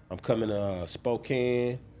 I'm coming to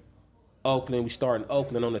Spokane, Oakland. We start in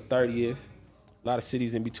Oakland on the 30th. A lot of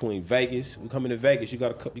cities in between. Vegas. We coming to Vegas. You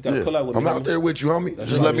gotta pull out with me. I'm out homie. there with you, homie.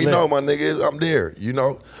 Just right. let me know, my nigga. I'm there. You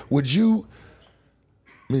know, would you,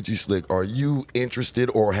 Mitchie Slick, are you interested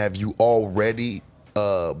or have you already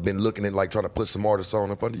been looking at like trying to put some artists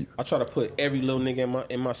on up under you? I try to put every little nigga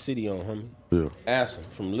in my city on, homie. Yeah. Ask him,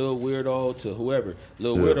 from Lil Weirdo to whoever.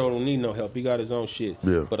 Lil Weirdo don't need no help. He got his own shit.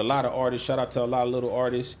 Yeah. But a lot of artists, shout out to a lot of little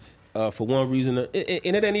artists, for one reason, and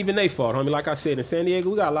it ain't even their fault, homie. Like I said, in San Diego,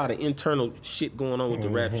 we got a lot of internal shit going on with the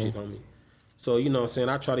rap shit, homie. So, you know what I'm saying?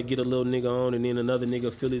 I try to get a little nigga on and then another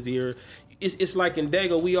nigga fill his ear. It's like in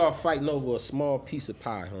Dago, we all fighting over a small piece of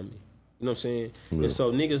pie, homie. You know what I'm saying? Yeah. And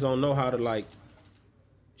so niggas don't know how to like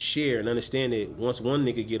share and understand that once one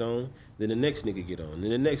nigga get on, then the next nigga get on,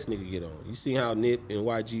 then the next nigga get on. You see how Nip and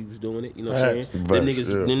YG was doing it? You know what I'm saying? Them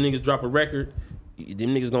niggas drop a record,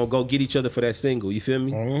 them niggas gonna go get each other for that single. You feel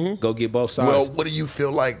me? Go get both sides. Well, what do you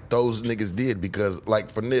feel like those niggas did? Because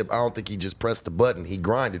like for Nip, I don't think he just pressed the button. He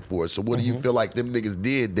grinded for it. So what do you feel like them niggas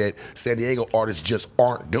did that San Diego artists just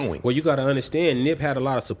aren't doing? Well, you got to understand, Nip had a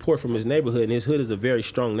lot of support from his neighborhood, and his hood is a very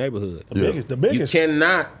strong neighborhood. The biggest. You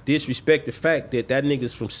cannot disrespect the fact that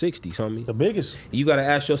nigga's from 60s, homie. The biggest. You got to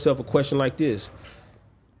ask yourself a question like this.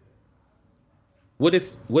 What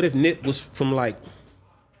if Nip was from like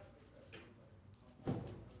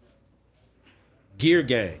Gear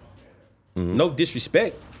Gang? No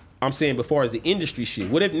disrespect. I'm saying before as the industry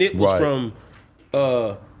shit. What if Nip was from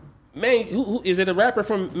man, who is it, a rapper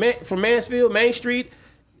from Mansfield, Main Street?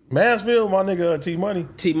 Mansfield, my nigga T Money.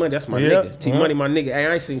 T Money, that's my nigga. T Money, my nigga. Hey,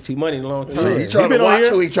 I ain't seen T Money in a long time. See, he trying to watch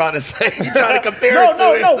who he trying to say. He trying to compare it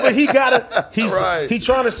to No, but he gotta. He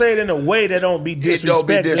trying to say it in a way that don't be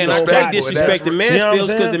disrespectful. And I can't disrespect the Mansfields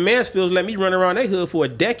because you know the Mansfields let me run around their hood for a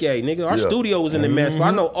decade, nigga. Our studio was in the Mansfield.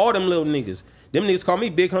 I know all them little niggas. Them niggas call me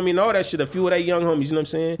big homie and all that shit. A few of they young homies, you know what I'm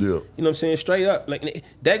saying? Yeah. You know what I'm saying? Straight up. Like,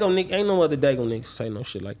 Dago nigga, ain't no other Dago niggas say no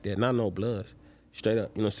shit like that. Not no Bloods. Straight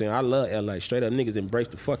up. You know what I'm saying? I love LA. Straight up niggas embrace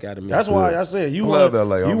the fuck out of me. That's why I said you one of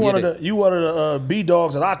the B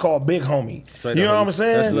dogs that I call big homie. Straight you know up, what I'm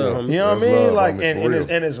saying? that's love, homie. You know what I That's mean? love, Like homie,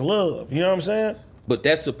 and it's love. You know what I'm saying? But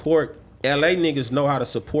that support, LA niggas know how to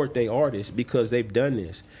support their artists because they've done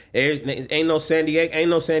this. Ain't no San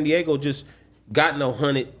Diego just got no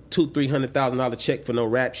 $200,000-$300,000 check for no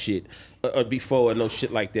rap shit or before or no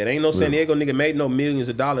shit like that. Ain't no San Diego nigga made no millions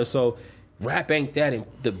of dollars. So rap ain't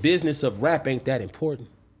that. The business of rap ain't that important.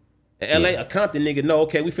 LA, a Compton nigga know,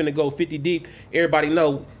 okay, we finna go 50 deep. Everybody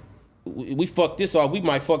know we fuck this off. We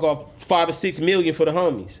might fuck off 5 or 6 million for the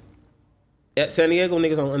homies. At San Diego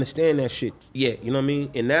niggas don't understand that shit yet. You know what I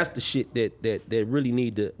mean? And that's the shit that really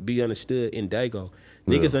need to be understood in Dago.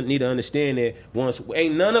 Niggas need to understand that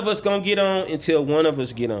ain't none of us gonna get on until one of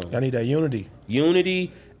us get on. I need that unity.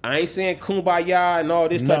 Unity. I ain't saying kumbaya and all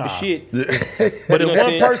this type of shit. But if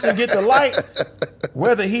one person get the light,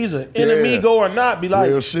 whether he's an enemigo or not, be like,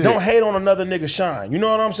 don't hate on another nigga shine. You know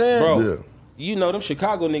what I'm saying? Bro, you know them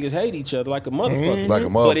Chicago niggas hate each other like a motherfucker. Like a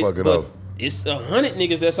motherfucker, though. But it's 100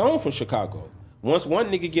 niggas that's on from Chicago. Once one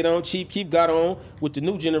nigga get on, Chief Keef got on with the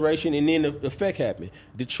new generation, and then the effect happened.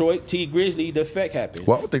 Detroit, T Grizzly, the effect happened.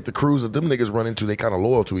 Well, I would think the crews that them niggas run into, they kind of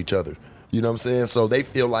loyal to each other. You know what I'm saying? So they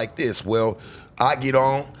feel like this. Well, I get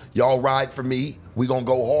on, y'all ride for me, we gonna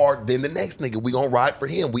go hard. Then the next nigga, we gonna ride for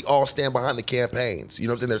him. We all stand behind the campaigns. You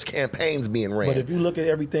know what I'm saying? There's campaigns being ran. But if you look at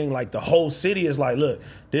everything, like the whole city is like, look,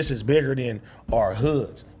 this is bigger than our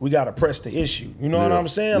hoods. We gotta press the issue. You know what I'm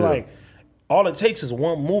saying? Like, all it takes is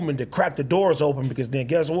one movement to crack the doors open, because then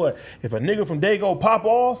guess what? If a nigga from Dago pop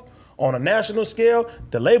off on a national scale,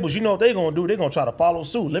 the labels, you know what they gonna do? They gonna try to follow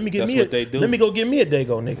suit. Let me go get me a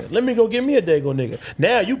Dago nigga. Let me go get me a Dago nigga.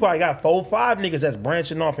 Now you probably got 4 or 5 niggas that's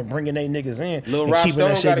branching off and bringing their niggas in Lil and Rob keeping Stone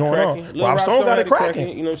that shit going on. Rob Stone got it cracking.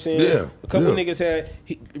 You know what I'm saying? Yeah. A couple niggas had,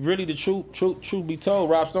 really the truth be told,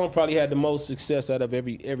 Rob Stone probably had the most success out of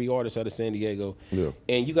every artist out of San Diego. Yeah.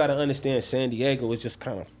 And you gotta understand San Diego is just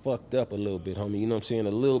kind of fucked up a little bit, homie. You know what I'm saying?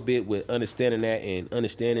 A little bit with understanding that and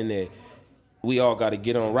understanding that we all got to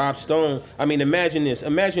get on. Rob Stone, I mean, imagine this.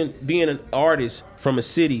 Imagine being an artist from a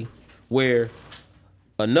city where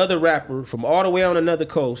another rapper from all the way on another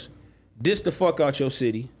coast diss the fuck out your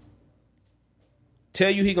city,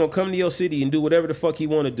 tell you he gonna come to your city and do whatever the fuck he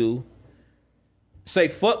want to do, say,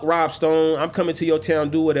 fuck Rob Stone, I'm coming to your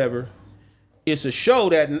town, do whatever. It's a show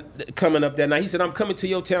that coming up that night. He said, I'm coming to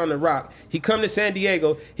your town to rock. He come to San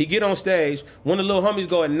Diego, he get on stage, one of the little homies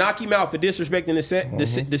go and knock him out for disrespecting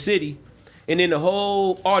the city. And then the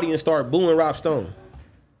whole audience start booing Rob Stone.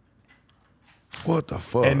 What the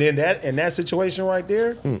fuck? And then in that situation right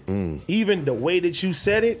there, even the way that you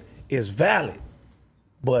said it is valid.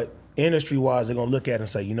 But industry-wise, they're gonna look at it and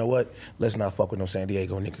say, you know what? Let's not fuck with them San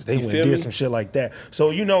Diego niggas. They went and did some shit like that. So,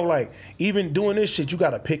 you know, like, even doing this shit, you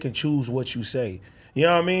gotta pick and choose what you say. You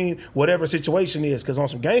know what I mean? Whatever situation is, because on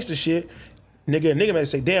some gangster shit, nigga may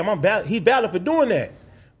say, damn, he valid for doing that.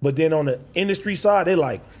 But then on the industry side, they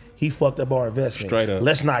like, he fucked up our investment. Straight up.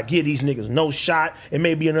 Let's not give these niggas no shot. It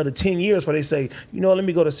may be another 10 years before they say, you know, let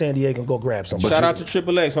me go to San Diego and go grab something. Shout out to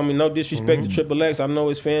Triple X. I mean, no disrespect to Triple X. I know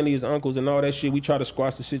his family, his uncles, and all that shit. We try to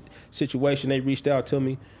squash the situation. They reached out to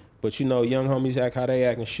me, but you know, young homies act how they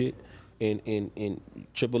act and shit. And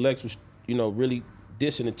Triple X was, you know, really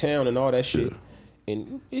dissing the town and all that shit.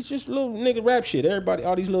 And it's just little nigga rap shit. Everybody,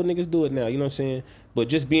 all these little niggas do it now. You know what I'm saying? But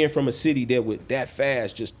just being from a city that would that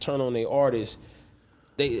fast just turn on their artists.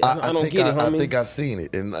 I don't get it, homie. I think I seen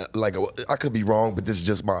it, and like I could be wrong, but this is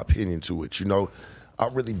just my opinion to it. You know, I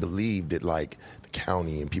really believe that like the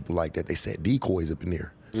county and people like that, they set decoys up in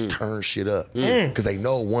there, to turn shit up, because they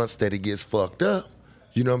know once that it gets fucked up,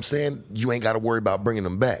 you know what I'm saying, you ain't got to worry about bringing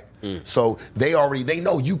them back. So they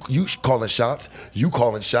know you calling shots, you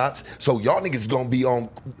calling shots. So y'all niggas gonna be on,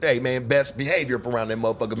 hey man, best behavior up around that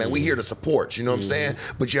motherfucker, man. We here to support, you know what I'm saying?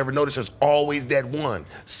 But you ever notice there's always that one,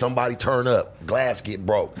 somebody turn up, glass get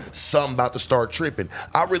broke, something about to start tripping.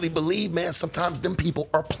 I really believe, man, sometimes them people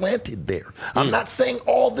are planted there. I'm not saying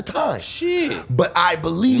all the time. Shit. But I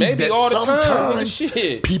believe Maybe that all the time, sometimes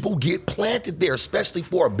shit. people get planted there, especially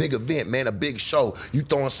for a big event, man, a big show. You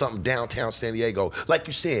throwing something downtown San Diego. Like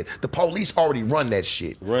you said, the police already run that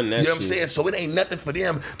shit. You know what I'm saying? So it ain't nothing for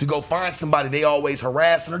them to go find somebody they always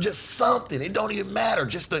harassing or just something. It don't even matter.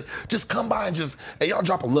 Just come by and just, hey, y'all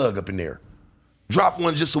drop a lug up in there. Drop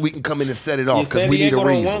one just so we can come in and set it off because we need a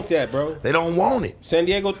reason. San Diego don't want that, bro. They don't want it. San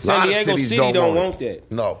Diego City don't want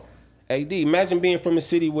that. No. AD, imagine being from a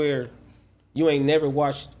city where you ain't never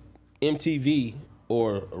watched MTV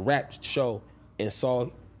or a rap show and saw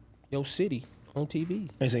your city on TV.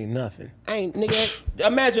 They ain't nothing. Ain't nigga.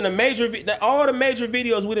 Imagine all the major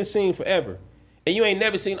videos we done seen forever, and you ain't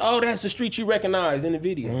never seen. Oh, that's the street you recognize in the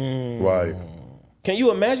video. Right. Can you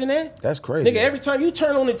imagine that? That's crazy. Nigga, every time you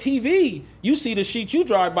turn on the TV, you see the shit you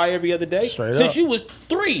drive by every other day. Straight since up. you was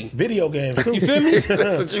 3. Video games too. You feel me?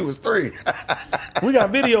 Since you was 3. We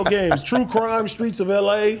got video games, True Crime, Streets of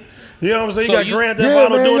LA. You know what I'm saying? So you got Grand Theft Yeah,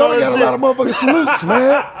 Auto man, doing all y'all that got shit. a lot of motherfucking salutes,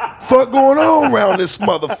 man. Fuck going on around this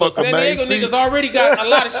motherfucker, San man. Diego See, niggas already got a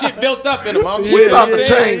lot of shit built up in them. we about to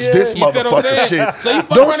change this You feel what I'm motherfucker saying? shit. So you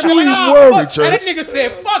fuck Don't around you and be like, oh, worry, fuck. And Church. that nigga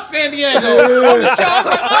said, fuck San Diego. On the show, I was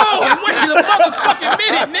like, oh, wait a motherfucking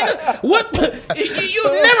minute, nigga. What? You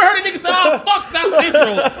never heard a nigga say, oh, fuck South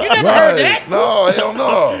Central. You never heard that. No, hell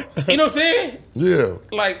no. You know what I'm saying? Yeah.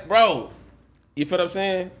 Like, bro, you feel what I'm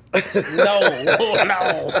saying? No.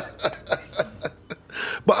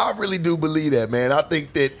 But I really do believe that, man. I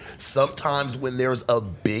think that sometimes when there's a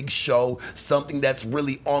big show, something that's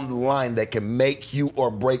really on the line that can make you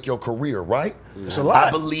or break your career, right? It's a lot.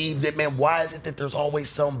 I believe that, man, why is it that there's always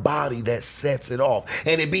somebody that sets it off?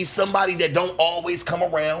 And it be somebody that don't always come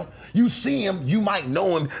around. You see him, you might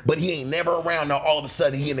know him, but he ain't never around. Now all of a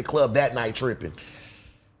sudden he in the club that night tripping.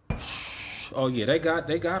 Oh, yeah, they got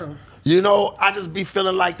him. You know, I just be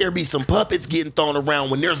feeling like there be some puppets getting thrown around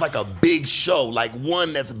when there's like a big show, like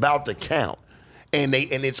one that's about to count. And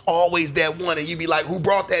it's always that one, and you be like, who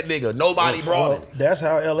brought that nigga? Nobody brought him. That's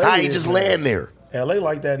how LA I is ain't just now. land there. LA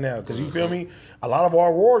like that now, because you feel me? A lot of our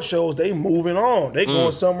award shows, they moving on. They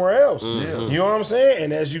going somewhere else. You know what I'm saying?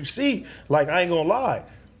 And as you see, like, I ain't gonna lie,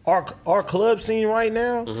 our club scene right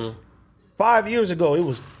now, 5 years ago, it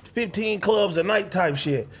was 15 clubs a night type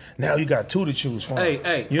shit. Now you got 2 to choose from.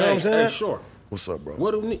 Hey, you know what I'm saying? Hey, sure. What's up, bro?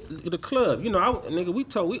 What do the club? You know, nigga,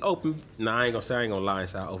 we open. Nah, I ain't gonna lie and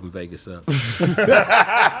say I opened Vegas up. Hey,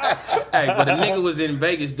 but a nigga was in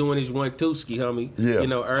Vegas doing his 1-2 homie. Yeah. You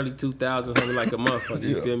know, early 2000s, something like a motherfucker.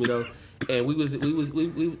 You feel me though? And we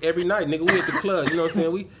every night, nigga, we at the club. You know what I'm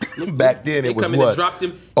saying? We Back then it was come in what? and dropped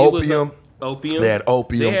them. Opium. Opium. They had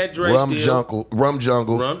Opium. They had Dre Rum still.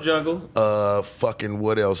 Jungle. Fucking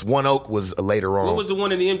what else? One Oak was later on. What was the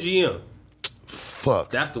one in the MGM? Fuck.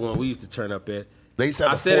 That's the one we used to turn up at. They used to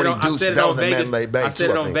have the 40 Deuce. That was in Mandalay Bay, I said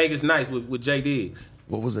too, it on think. Vegas Nights with Jay Diggs.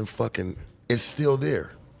 What was in fucking... It's still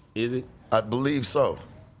there. Is it? I believe so.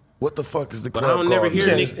 What the fuck is the But club I don't never called?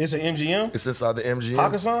 hear It's, it's an MGM? It's inside the MGM?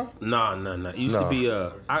 Hakkasan? Nah. It used to be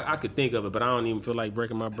I could think of it, but I don't even feel like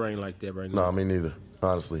breaking my brain like that right now. No, me neither.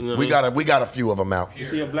 Honestly, You know we what I got a few of them out. You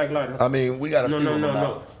see a black light? Huh? I mean, we got a few of them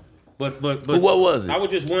out. But what was it? I was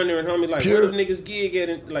just wondering, homie, like, Pure? what do niggas gig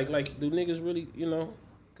at? Like, do niggas really, you know?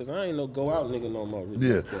 Because I ain't no go out nigga no more. Really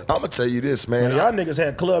Yeah, like that. I'm gonna tell you this, man. Y'all niggas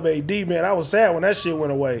had Club AD, man. I was sad when that shit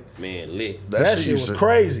went away. Man, lit. That shit used was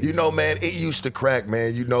crazy. You know, man, it used to crack,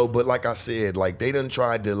 man. You know, but like I said, like they done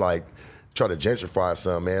tried to try to gentrify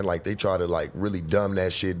some, man. Like they try to really dumb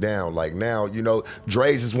that shit down. Like now, you know,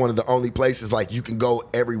 Dre's is one of the only places like you can go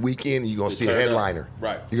every weekend and you're gonna see a turn up. headliner.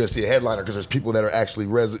 Right. You're gonna see a headliner because there's people that are actually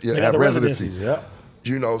have the residencies. residencies, yeah.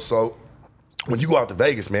 You know, so when you go out to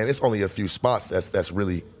Vegas, man, it's only a few spots that's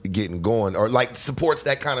really getting going or like supports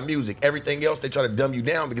that kind of music. Everything else, they try to dumb you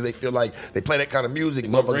down because they feel like they play that kind of music,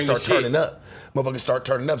 motherfuckers start turning up. Motherfuckers start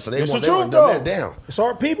turning up, so they want to dumb that down. It's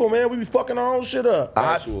our people, man. We be fucking our own shit up.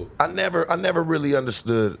 I never really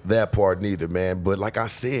understood that part neither, man. But like I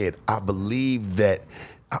said, I believe that.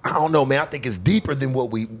 I don't know, man. I think it's deeper than what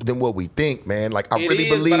we think, man. Like I really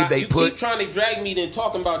believe they put. You keep trying to drag me to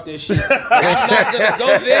talking about this shit. I'm not gonna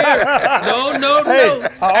go there. No. Hey,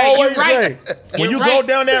 I always say, when you go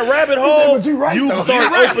down that rabbit hole, you can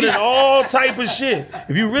start opening all type of shit.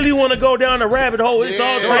 If you really want to go down the rabbit hole, it's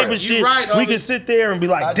all type of shit. We can sit there and be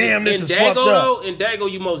like, damn, this is fucked up. In Dago,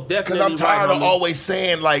 you most definitely. Because I'm tired of always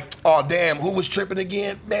saying like, oh damn, who was tripping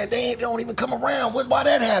again? Man, they don't even come around. Why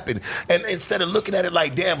that happened? And instead of looking at it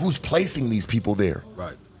like, damn, who's placing these people there?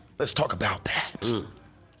 Right. Let's talk about that.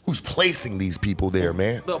 Who's placing these people there,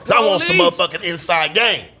 man? So I want some motherfucking inside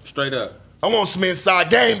game. Straight up. I want some inside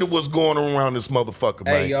game to what's going on around this motherfucker,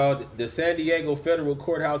 man. Hey, y'all, the San Diego Federal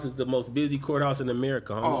Courthouse is the most busy courthouse in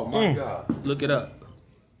America, homie. Oh, my God. Look it up.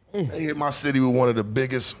 They hit my city with one of the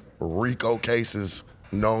biggest RICO cases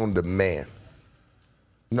known to man.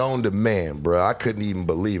 Known to man, bro. I couldn't even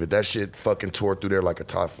believe it. That shit fucking tore through there like a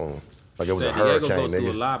typhoon. Like it was a hurricane, go nigga.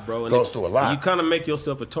 through a lot, bro. And Goes through a lot. You kind of make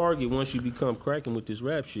yourself a target once you become cracking with this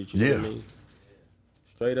rap shit. You know what I mean?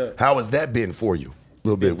 Straight up. How has that been for you? A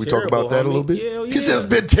little bit. We talk about that a little bit? Yeah. He says it's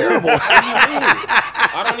been terrible.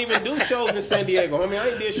 I don't even do shows in San Diego, homie. I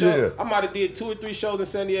ain't did shows. Yeah. I might have did 2 or 3 shows in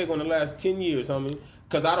San Diego in the last 10 years, homie.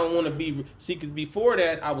 Because I don't want to be... See, because before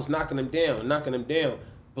that, I was knocking them down.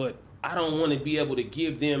 But I don't want to be able to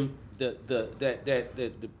give them the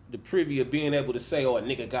privy of being able to say, oh, a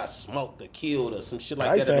nigga got smoked or killed or some shit like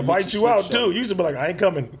that. I used to invite you out, too. You used to be like, I ain't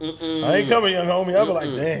coming. I ain't coming, young homie. I'd be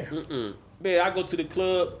like, damn. Man, I go to the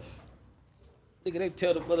club. Nigga, they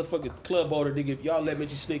tell the motherfucking club owner, nigga, if y'all let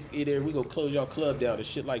Mitchie Slick in there, we gonna close y'all club down and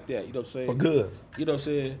shit like that. You know what I'm saying? Well, good. You know what I'm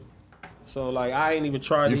saying? So, like, I ain't even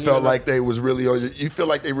trying You to... felt like they was really on your... You feel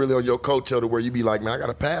like they really on your coattail to where you be like, man, I got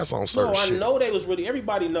to pass on certain shit. No, I know they was really...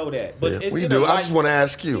 Everybody know that. But yeah, we do. I just want to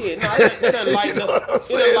ask you. Yeah, no, it doesn't lighten up. It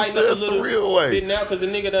doesn't lighten up a little the real way. bit now because the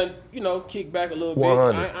nigga done, kick back a little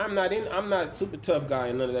 100. bit. I'm not super tough guy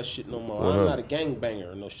and none of that shit no more. 100. I'm not a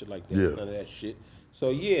gangbanger or no shit like that. Yeah. None of that shit.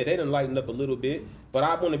 So, yeah, they done lightened up a little bit. But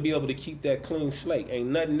I want to be able to keep that clean slate. Ain't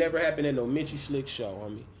nothing never happened in no Mitchie Slick show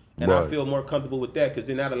on me. And I feel more comfortable with that because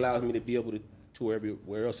then that allows me to be able to tour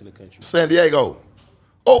everywhere else in the country. San Diego,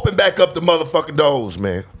 open back up the motherfucking doors,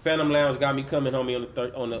 man. Phantom Lounge got me coming, homie,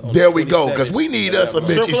 on the there we go, because we need us a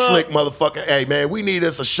Mitchie Club. Slick motherfucker. Hey, man, we need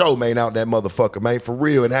us a show, man, out that motherfucker, man, for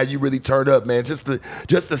real, and how you really turned up, man, just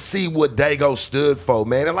to see what Dago stood for,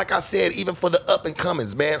 man. And like I said, even for the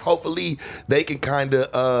up-and-comings, man, hopefully they can kind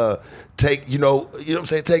of take, you know what I'm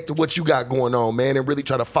saying, take to what you got going on, man, and really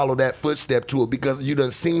try to follow that footstep to it because you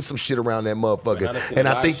done seen some shit around that motherfucker. Man, and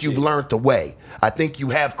I think you've learned the way. I think you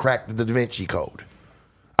have cracked the Da Vinci Code.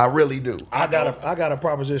 I really do. I got a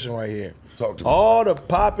proposition right here. Talk to me. All the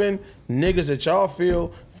popping niggas that y'all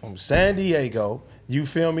feel from San Diego, you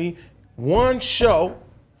feel me? One show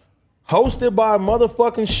hosted by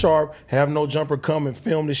motherfucking Sharp, have No Jumper come and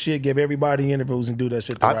film the shit, give everybody interviews and do that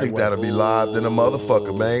shit the right think way. that'll be live than a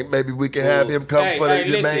motherfucker, man. Maybe we can have him come for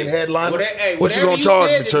the main headliner. What you gonna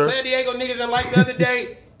charge me, Church? San Diego niggas didn't like the other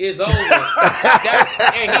day. It's over. And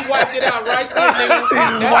he wiped it out right there, nigga. He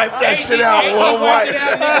just wiped that shit out one wipe.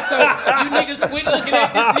 So you niggas quit looking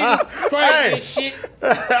at this nigga crazy and shit.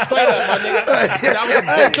 Straight up, my nigga. That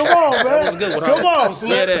was good. Come on, man. That was good. Come on,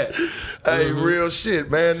 Slick. Yeah, that. Hey, real shit,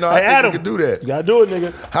 man. No, Hey, I think Adam, we can do that. You gotta do it,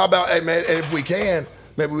 nigga. How about, hey, man, and if we can,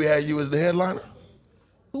 maybe we have you as the headliner?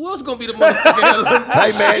 Who else gonna be the motherfucking headliner?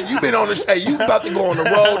 Hey, man, you been on the, hey, you about to go on the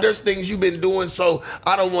road. There's things you've been doing, so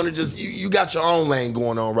I don't want to just, you got your own lane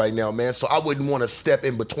going on right now, man, so I wouldn't want to step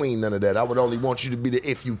in between none of that. I would only want you to be there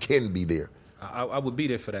if you can be there. I would be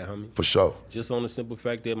there for that, homie. For sure. Just on the simple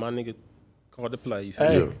fact that my nigga called to play. You feel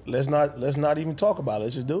Hey, me? let's not even talk about it.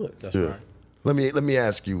 Let's just do it. That's right. Let me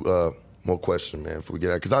ask you more question, man, before we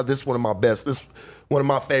get out. Because this is one of my best, this one of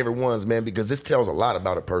my favorite ones, man, because this tells a lot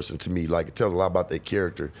about a person to me. Like, it tells a lot about their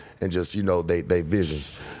character and just, they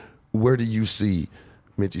visions. Where do you see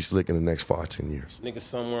Mitchie Slick in the next 5-10 years? Nigga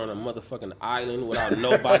somewhere on a motherfucking island without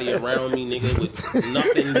nobody around me, nigga, with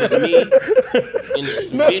nothing but me. And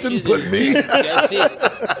some Nothing bitches but and me. That's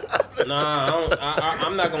it. Nah,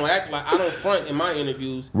 I'm not gonna act like I don't front in my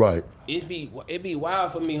interviews. Right. It'd be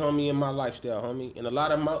wild for me, homie, in my lifestyle, homie. And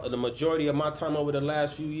the majority of my time over the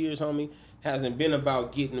last few years, homie, hasn't been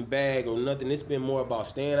about getting the bag or nothing. It's been more about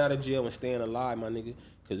staying out of jail and staying alive, my nigga.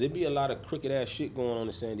 Cause it be a lot of crooked ass shit going on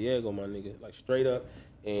in San Diego, my nigga. Like straight up,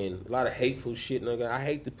 and a lot of hateful shit, nigga. I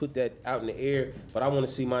hate to put that out in the air, but I want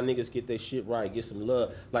to see my niggas get their shit right, get some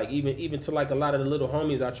love. Like even to like a lot of the little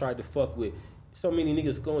homies I tried to fuck with. So many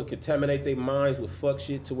niggas go and contaminate their minds with fuck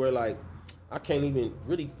shit to where like I can't even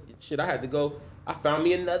really shit. I had to go. I found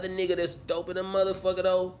me another nigga that's dope in a motherfucker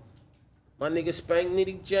though. My nigga Spank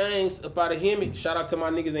Nitty James up out of Hemet. Shout out to my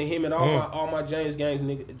niggas in Hemet, all my James gang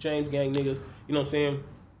niggas. You know what I'm saying?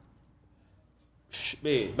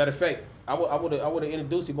 Man, matter of fact, I would have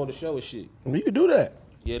introduced him on the show and shit. You can do that.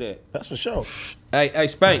 Yeah, that. That's for sure. Hey,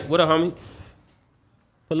 Spank, what up, homie?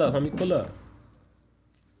 Pull up, homie. Pull up.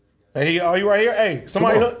 Hey, are you right here? Hey,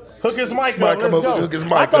 somebody hook his mic up. Let's go. Hook his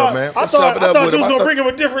mic up, man. I thought you was gonna bring him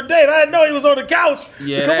a different date. I didn't know he was on the couch.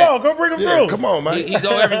 Yeah, come on, go bring him through. Come on, man. He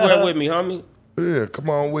go everywhere with me, homie. Yeah, come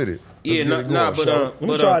on with it. Yeah, but let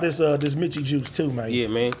me try this Mitchie juice too, man. Yeah,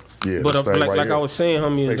 man. Yeah, but like I was saying,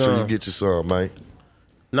 homie, make sure you get your son, man.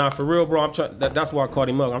 Nah, for real, bro. I'm trying. That's why I called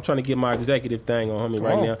him up. I'm trying to get my executive thing on homie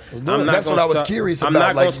right now. That's what I was curious about. I'm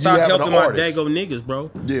not gonna like, stop helping my artist. Dago niggas, bro.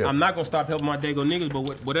 Yeah. I'm not gonna stop helping my Dago niggas,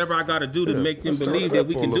 but whatever I gotta do to make them believe that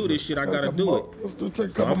we can do this shit, I gotta do it. Let's take a So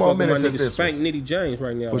couple more minutes at nigga this. Spank Nitty James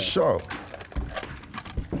right now. For sure.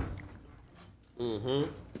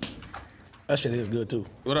 That shit is good too.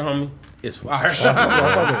 What up, homie? It's fire.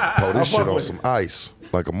 Oh, this shit on some ice.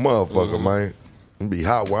 Like a motherfucker, man. It be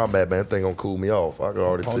hot where I'm at, man. That thing gonna cool me off. I can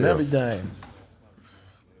already On tell. everything.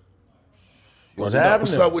 What's happening?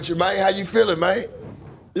 What's up with you, man? How you feeling, man?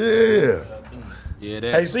 Yeah. Yeah,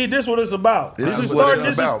 that. Hey, see, this what it's about. This This is is what it's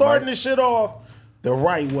starting about, man. this shit off the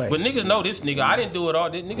right way. But niggas know this nigga. I didn't do it all.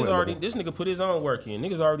 This nigga put his own work in.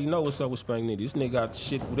 Niggas already know what's up with Spank Nitty. This nigga got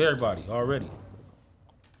shit with everybody already.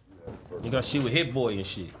 He got shit with Hit Boy and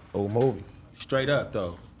shit. Old movie. Straight up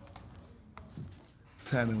though. What's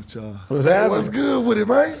happening with y'all? What's Hey, happening? what's good with it,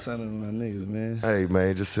 man? What's happening with my niggas, man? Hey,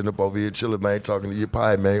 man, just sitting up over here chilling, man, talking to your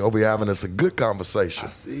pie, man. Over here having us a good conversation.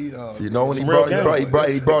 See y'all. You know, when he real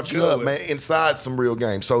brought you up, Good. man, inside some real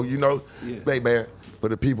game. So, you know, hey, man, for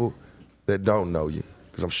the people that don't know you,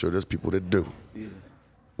 because I'm sure there's people that do. Yeah.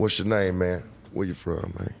 What's your name, man? Where you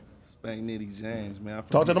from, man? Spank Nitty James, man. I'm from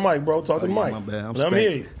Talk to the mic, bro. Talk to the mic. My bad. I'm Let me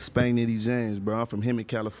hear you. Spank Nitty James, bro. I'm from Hemet,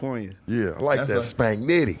 California. Yeah, I like That's that like- Spank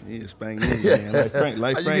Nitty. Yeah, Spank Nitty, man. Like Frank,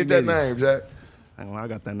 like How you Frank get that Nitty. name, Jack? I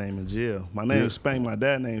got that name in jail. My name is Spank. My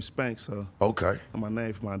dad named Spank, so Okay. my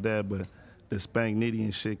name for my dad. But the Spank Nitty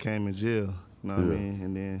and shit came in jail. You know what I mean?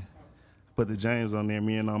 And then put the James on there.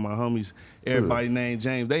 Me and all my homies, everybody named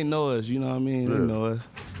James. They know us. You know what I mean? They know us.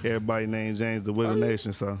 Everybody named James the Wiggle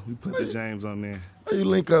Nation, so we put the James on there. How you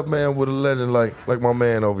link up, man, with a legend like my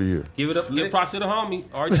man over here? Give it up. Give props to the homie.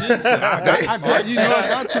 RG. You know I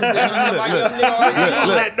got to.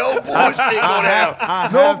 Let no bullshit go down. I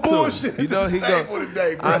No have to. bullshit. You know, he go.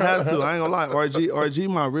 today, bro. I have to. I ain't gonna lie. RG,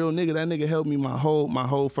 my real nigga. That nigga helped me my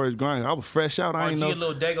whole first grind. I was fresh out. I ain't RG know. a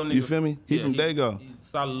little Dago nigga. You feel me? He from Dago. He's a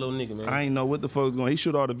solid little nigga, man. I ain't know what the fuck's going. He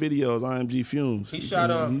shoot all the videos. IMG Fumes. He You shot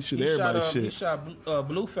feel me? He shoot everybody's shit. He shot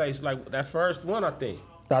Blueface like that first one, I think.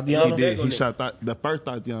 Tatiana. He did. Dago He nigga. shot the first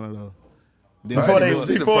Tatiana though. Then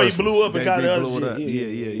Before he blew up and they got the blew other it up. shit.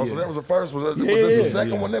 Yeah. Oh, so that was the first one. Was this the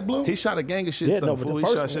second yeah. one that blew? He shot a gang of shit Yeah, though. no, but the fool. He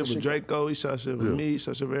first shot one shit was with shit. Draco. He shot shit with me. He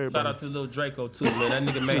shot shit with everybody. Shout out to Lil Draco too, man.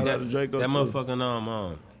 That nigga made Shout out to Draco, that too.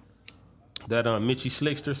 motherfucking that Mitchie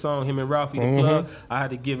Slickster song, him and Ralphie the Plug. I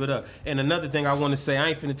had to give it up. And another thing I want to say, I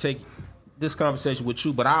ain't finna take this conversation with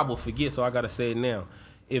you, but I will forget, so I gotta say it now.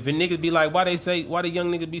 If a niggas be like, why the young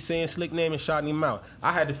niggas be saying Slick name and shouting him out?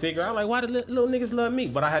 I had to figure out, like, why the little niggas love me?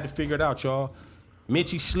 But I had to figure it out, y'all.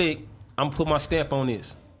 Mitchie Slick, I'm gonna put my stamp on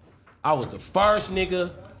this. I was the first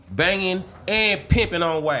nigga banging and pimping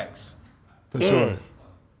on wax. For sure.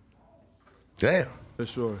 Damn. For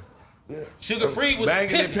sure. Sugar Free was Banging and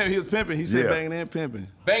pimping. pimping. He was pimping. He said Yeah. banging and pimping.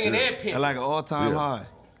 Banging and pimping. At like an all-time Yeah. high.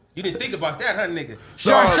 You didn't think about that, huh, nigga?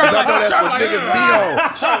 No, 'cause I know that's what niggas be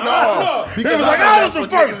on. No, because was I like, know I that's was what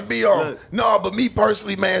the first. niggas be on. No, but me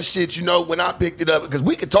personally, man, shit, you know, when I picked it up, because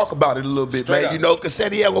we could talk about it a little bit, Straight man, up. you know, because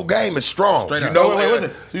San Diego game is strong. Straight you up. know, Wait, what's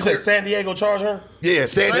it? So you said San Diego charge her? Yeah,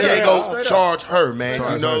 San Straight Diego up, straight up. charge her, man.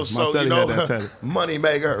 Charge you know, her. so Marcelli you know, had that tatted. money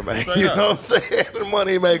make her, man. Straight you up. know what I'm saying?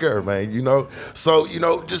 Money make her, man. You know, so you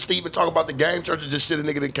know, just to even talk about the game church and just shit a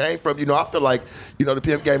nigga that came from. You know, I feel like you know the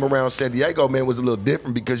pimp game around San Diego, man, was a little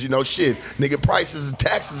different because you know, shit, nigga prices and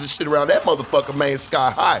taxes and shit around that motherfucker, man, sky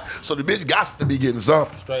high. So the bitch got to be getting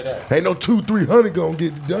something. Straight up. Ain't no 200-300 gonna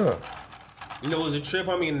get it done. You know, it was a trip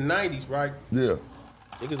on me in the 90s, right? Yeah.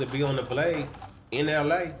 Niggas would be on the blade. in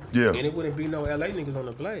LA, Yeah. and it wouldn't be no LA niggas on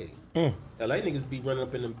the blade. LA niggas be running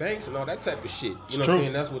up in them banks and all that type of shit. You know what I'm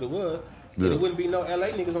saying? That's what it was. Yeah. And it wouldn't be no LA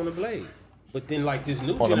niggas on the blade. But then like this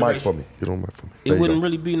new On the generation, mic for me. Get on the mic for me. it wouldn't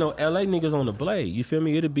really be no LA niggas on the blade. You feel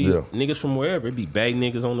me? It'd be niggas from wherever. It'd be Bay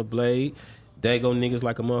niggas on the blade, Dago niggas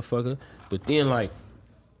like a motherfucker. But then like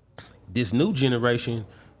this new generation,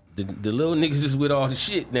 the little niggas is with all the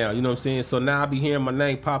shit now, you know what I'm saying? So now I be hearing my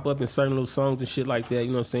name pop up in certain little songs and shit like that, you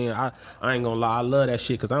know what I'm saying? I ain't gonna lie, I love that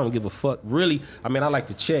shit because I don't give a fuck. Really, I mean, I like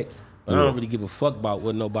to check, but I don't really give a fuck about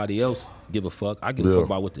what nobody else give a fuck. I give a fuck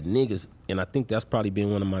about what the niggas, and I think that's probably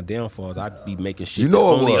been one of my downfalls. I be making shit that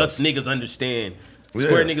only us niggas understand.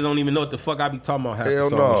 Square niggas don't even know what the fuck I be talking about half the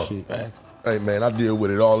song and shit. Hey, man, I deal with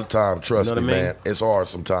it all the time. Trust me, man. It's hard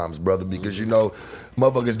sometimes, brother, because, you know,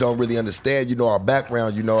 motherfuckers don't really understand, you know, our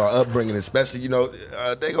background, you know, our upbringing, especially, you know,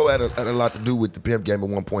 Dago had a lot to do with the pimp game at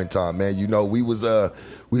one point in time, man. You know, we was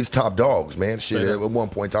top dogs, man. Shit, at one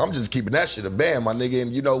point in time. I'm just keeping that shit a band, my nigga.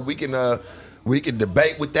 And, you know, we can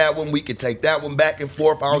debate with that one. We can take that one back and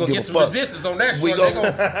forth. I don't give a fuck. Get some resistance on that shit.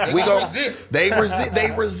 We gonna resist.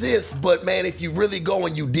 They resist. But man, if you really go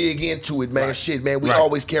and you dig into it, man, shit, man, we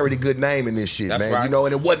always carried a good name in this shit, man. You know,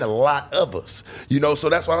 and it wasn't a lot of us. You know, so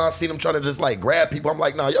that's why I seen them trying to just like grab people. I'm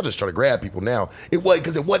like, nah, y'all just trying to grab people now. It wasn't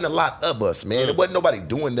because it wasn't a lot of us, man. It wasn't nobody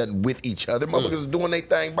doing nothing with each other. Motherfuckers was doing their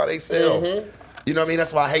thing by themselves. You know what I mean?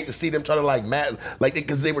 That's why I hate to see them try to like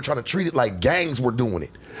because they were trying to treat it like gangs were doing it.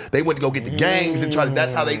 They went to go get the gangs and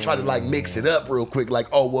that's how they try to like mix it up real quick. Like,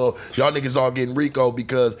 oh well, y'all niggas all getting RICO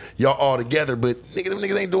because y'all all together, but them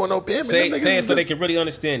niggas ain't doing no pimping. Say it so they can really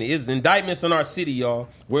understand it. It's indictments in our city, y'all,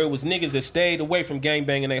 where it was niggas that stayed away from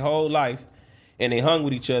gangbanging their whole life. And they hung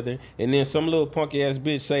with each other, and then some little punky ass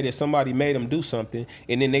bitch say that somebody made them do something,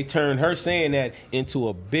 and then they turn her saying that into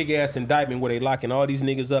a big ass indictment where they locking all these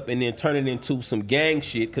niggas up, and then turn it into some gang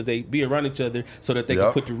shit because they be around each other so that they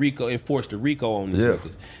can put the RICO, enforce the RICO on these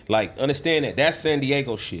niggas. Like, understand that that's San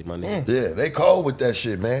Diego shit, my nigga. Yeah, they cold with that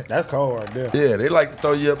shit, man. That's cold right there. Yeah, they like to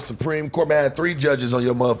throw you up Supreme Court, man. 3 judges on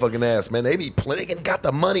your motherfucking ass, man. They got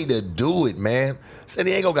the money to do it, man. San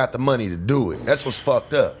Diego got the money to do it. That's what's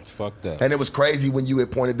fucked up. Fucked up. And it was crazy when you had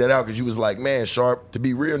pointed that out because you was like, man, Sharp, to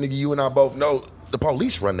be real, nigga, you and I both know the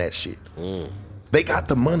police run that shit. They got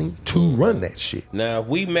the money to run that shit. Now, if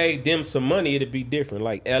we made them some money, it'd be different.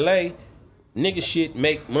 Like LA, nigga shit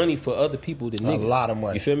make money for other people than niggas. A lot of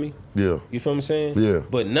money. You feel me? Yeah. You feel what I'm saying? Yeah.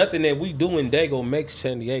 But nothing that we do in Dago makes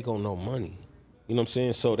San Diego no money. You know what I'm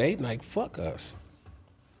saying? So they like, fuck us.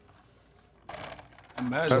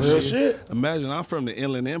 Imagine I'm from the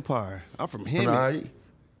Inland Empire. I'm from Hemet.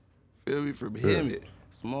 Feel me? From Hemet.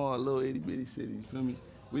 Small little itty bitty city. You feel me?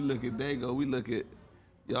 We look at Dago. We look at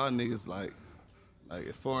y'all niggas like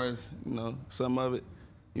as far as, you know, some of it,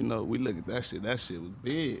 you know, we look at that shit. That shit was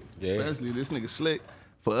big. Yeah. Especially this nigga Slick.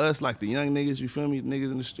 For us, like the young niggas, you feel me?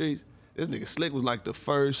 Niggas in the streets. This nigga Slick was like the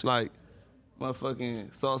first, like,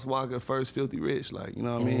 motherfucking Sauce Walker, first Filthy Rich, like, you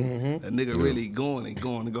know what I mean? That nigga really going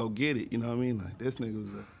to go get it, you know what I mean? Like, this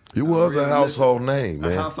nigga was a household name,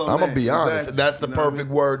 man. I'm gonna be honest. Exactly. That's the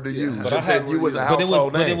perfect word to use. But you was a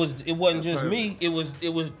household name. But it wasn't just me. It was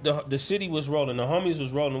the city was rolling. The homies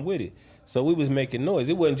was rolling with it. So we was making noise.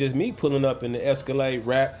 It wasn't just me pulling up in the Escalade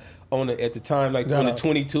rap at the time, like on the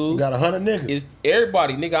 22s. Got 100 niggas. It's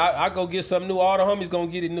everybody, nigga. I go get something new. All the homies gonna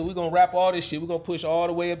get it new. We gonna rap all this shit. We gonna push all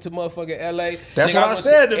the way up to motherfucking LA. That's what I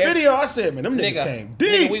said. The video I said, man, them niggas came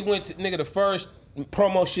deep. Nigga, we went to the first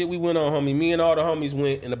promo shit we went on, homie. Me and all the homies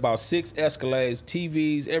went in about 6 Escalades,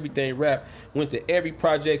 TVs, everything rap. Went to every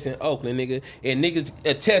projects in Oakland, nigga. And niggas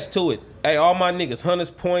attest to it. Hey, all my niggas,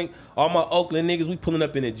 Hunters Point, all my Oakland niggas, we pulling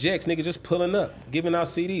up in the jets, nigga, just pulling up, giving out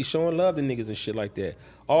CDs, showing love to niggas and shit like that.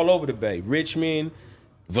 All over the Bay. Richmond,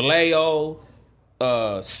 Vallejo,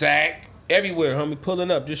 Sac, everywhere, homie,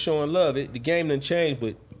 pulling up, just showing love. The game done changed,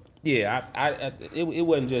 but yeah, it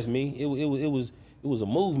wasn't just me. It was a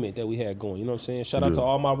movement that we had going. You know what I'm saying? Shout out to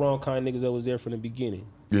all my wrong kind niggas that was there from the beginning.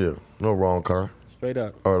 Yeah, no wrong kind. Straight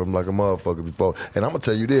up. Heard them like a motherfucker before. And I'm going to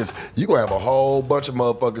tell you this. You going to have a whole bunch of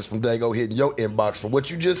motherfuckers from Dago hitting your inbox for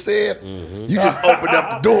what you just said. You just opened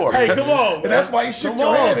up the door. Hey, come on. And that's why you shook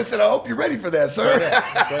your head and said, I hope you're ready for that, sir.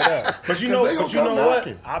 Straight up. But you know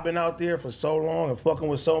what? I've been out there for so long and fucking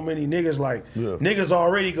with so many niggas. Like, niggas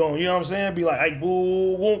already going, you know what I'm saying? Be like, hey,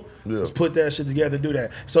 boo, boo. Let's put that shit together, do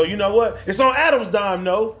that. So you know what? It's on Adam's dime,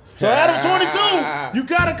 though. So Adam 22, you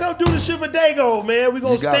gotta come do the shit for Dago, man. We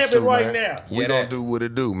gonna stamp it right now. We gonna do what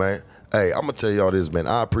it do, man. Hey, I'm gonna tell y'all this, man.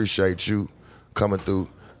 I appreciate you coming through,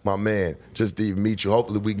 my man. Just to even meet you.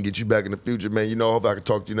 Hopefully we can get you back in the future, man. You know, hopefully I can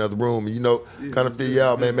talk to you in another room and, you know, kind of figure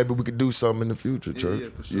out, man, maybe we could do something in the future, Church. Yeah,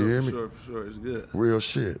 for sure. You hear me? For sure. It's good. Real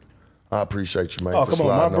shit. I appreciate you, man, Oh, for come on,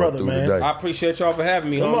 my sliding brother, through man. today. I appreciate y'all for having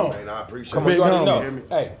me, Come homie. on. Man, I appreciate Come it. on, you already Big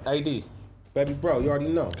know. homie. Hey, AD, baby bro, you already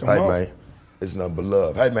know. Come Hey, on. man, it's nothing but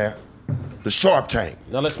love. Hey, man, the Sharp Tank.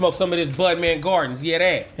 Now let's smoke some of this Budman Gardens. Yeah,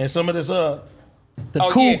 that. And some of this the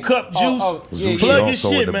Oh, cool yeah. cup juice. Yeah, Zushi Plug your also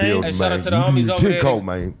in shit, the man. building, Hey, shout out man. to the You homies need over there. Tico,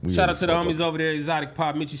 man. We Shout in out to the this homies motherfucker. over there. Exotic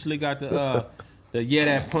Pop. Mitchie Slick got the yeah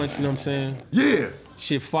that punch. You know what I'm saying? Yeah.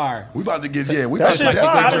 Shit fire. We about to get, we That about shit to fire.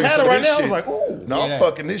 I just drink had some it of right this now. I shit. was like, ooh. No, Yeah, I'm that.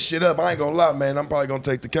 fucking this shit up. I ain't gonna lie, man. I'm probably gonna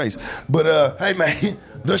take the case. But hey, man,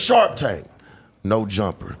 the Sharp Tank. No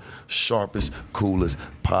jumper. Sharpest, coolest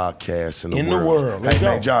podcast in the world. Let's Hey,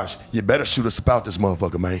 go. man, Josh, you better shoot us about this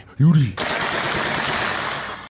motherfucker, man. You did.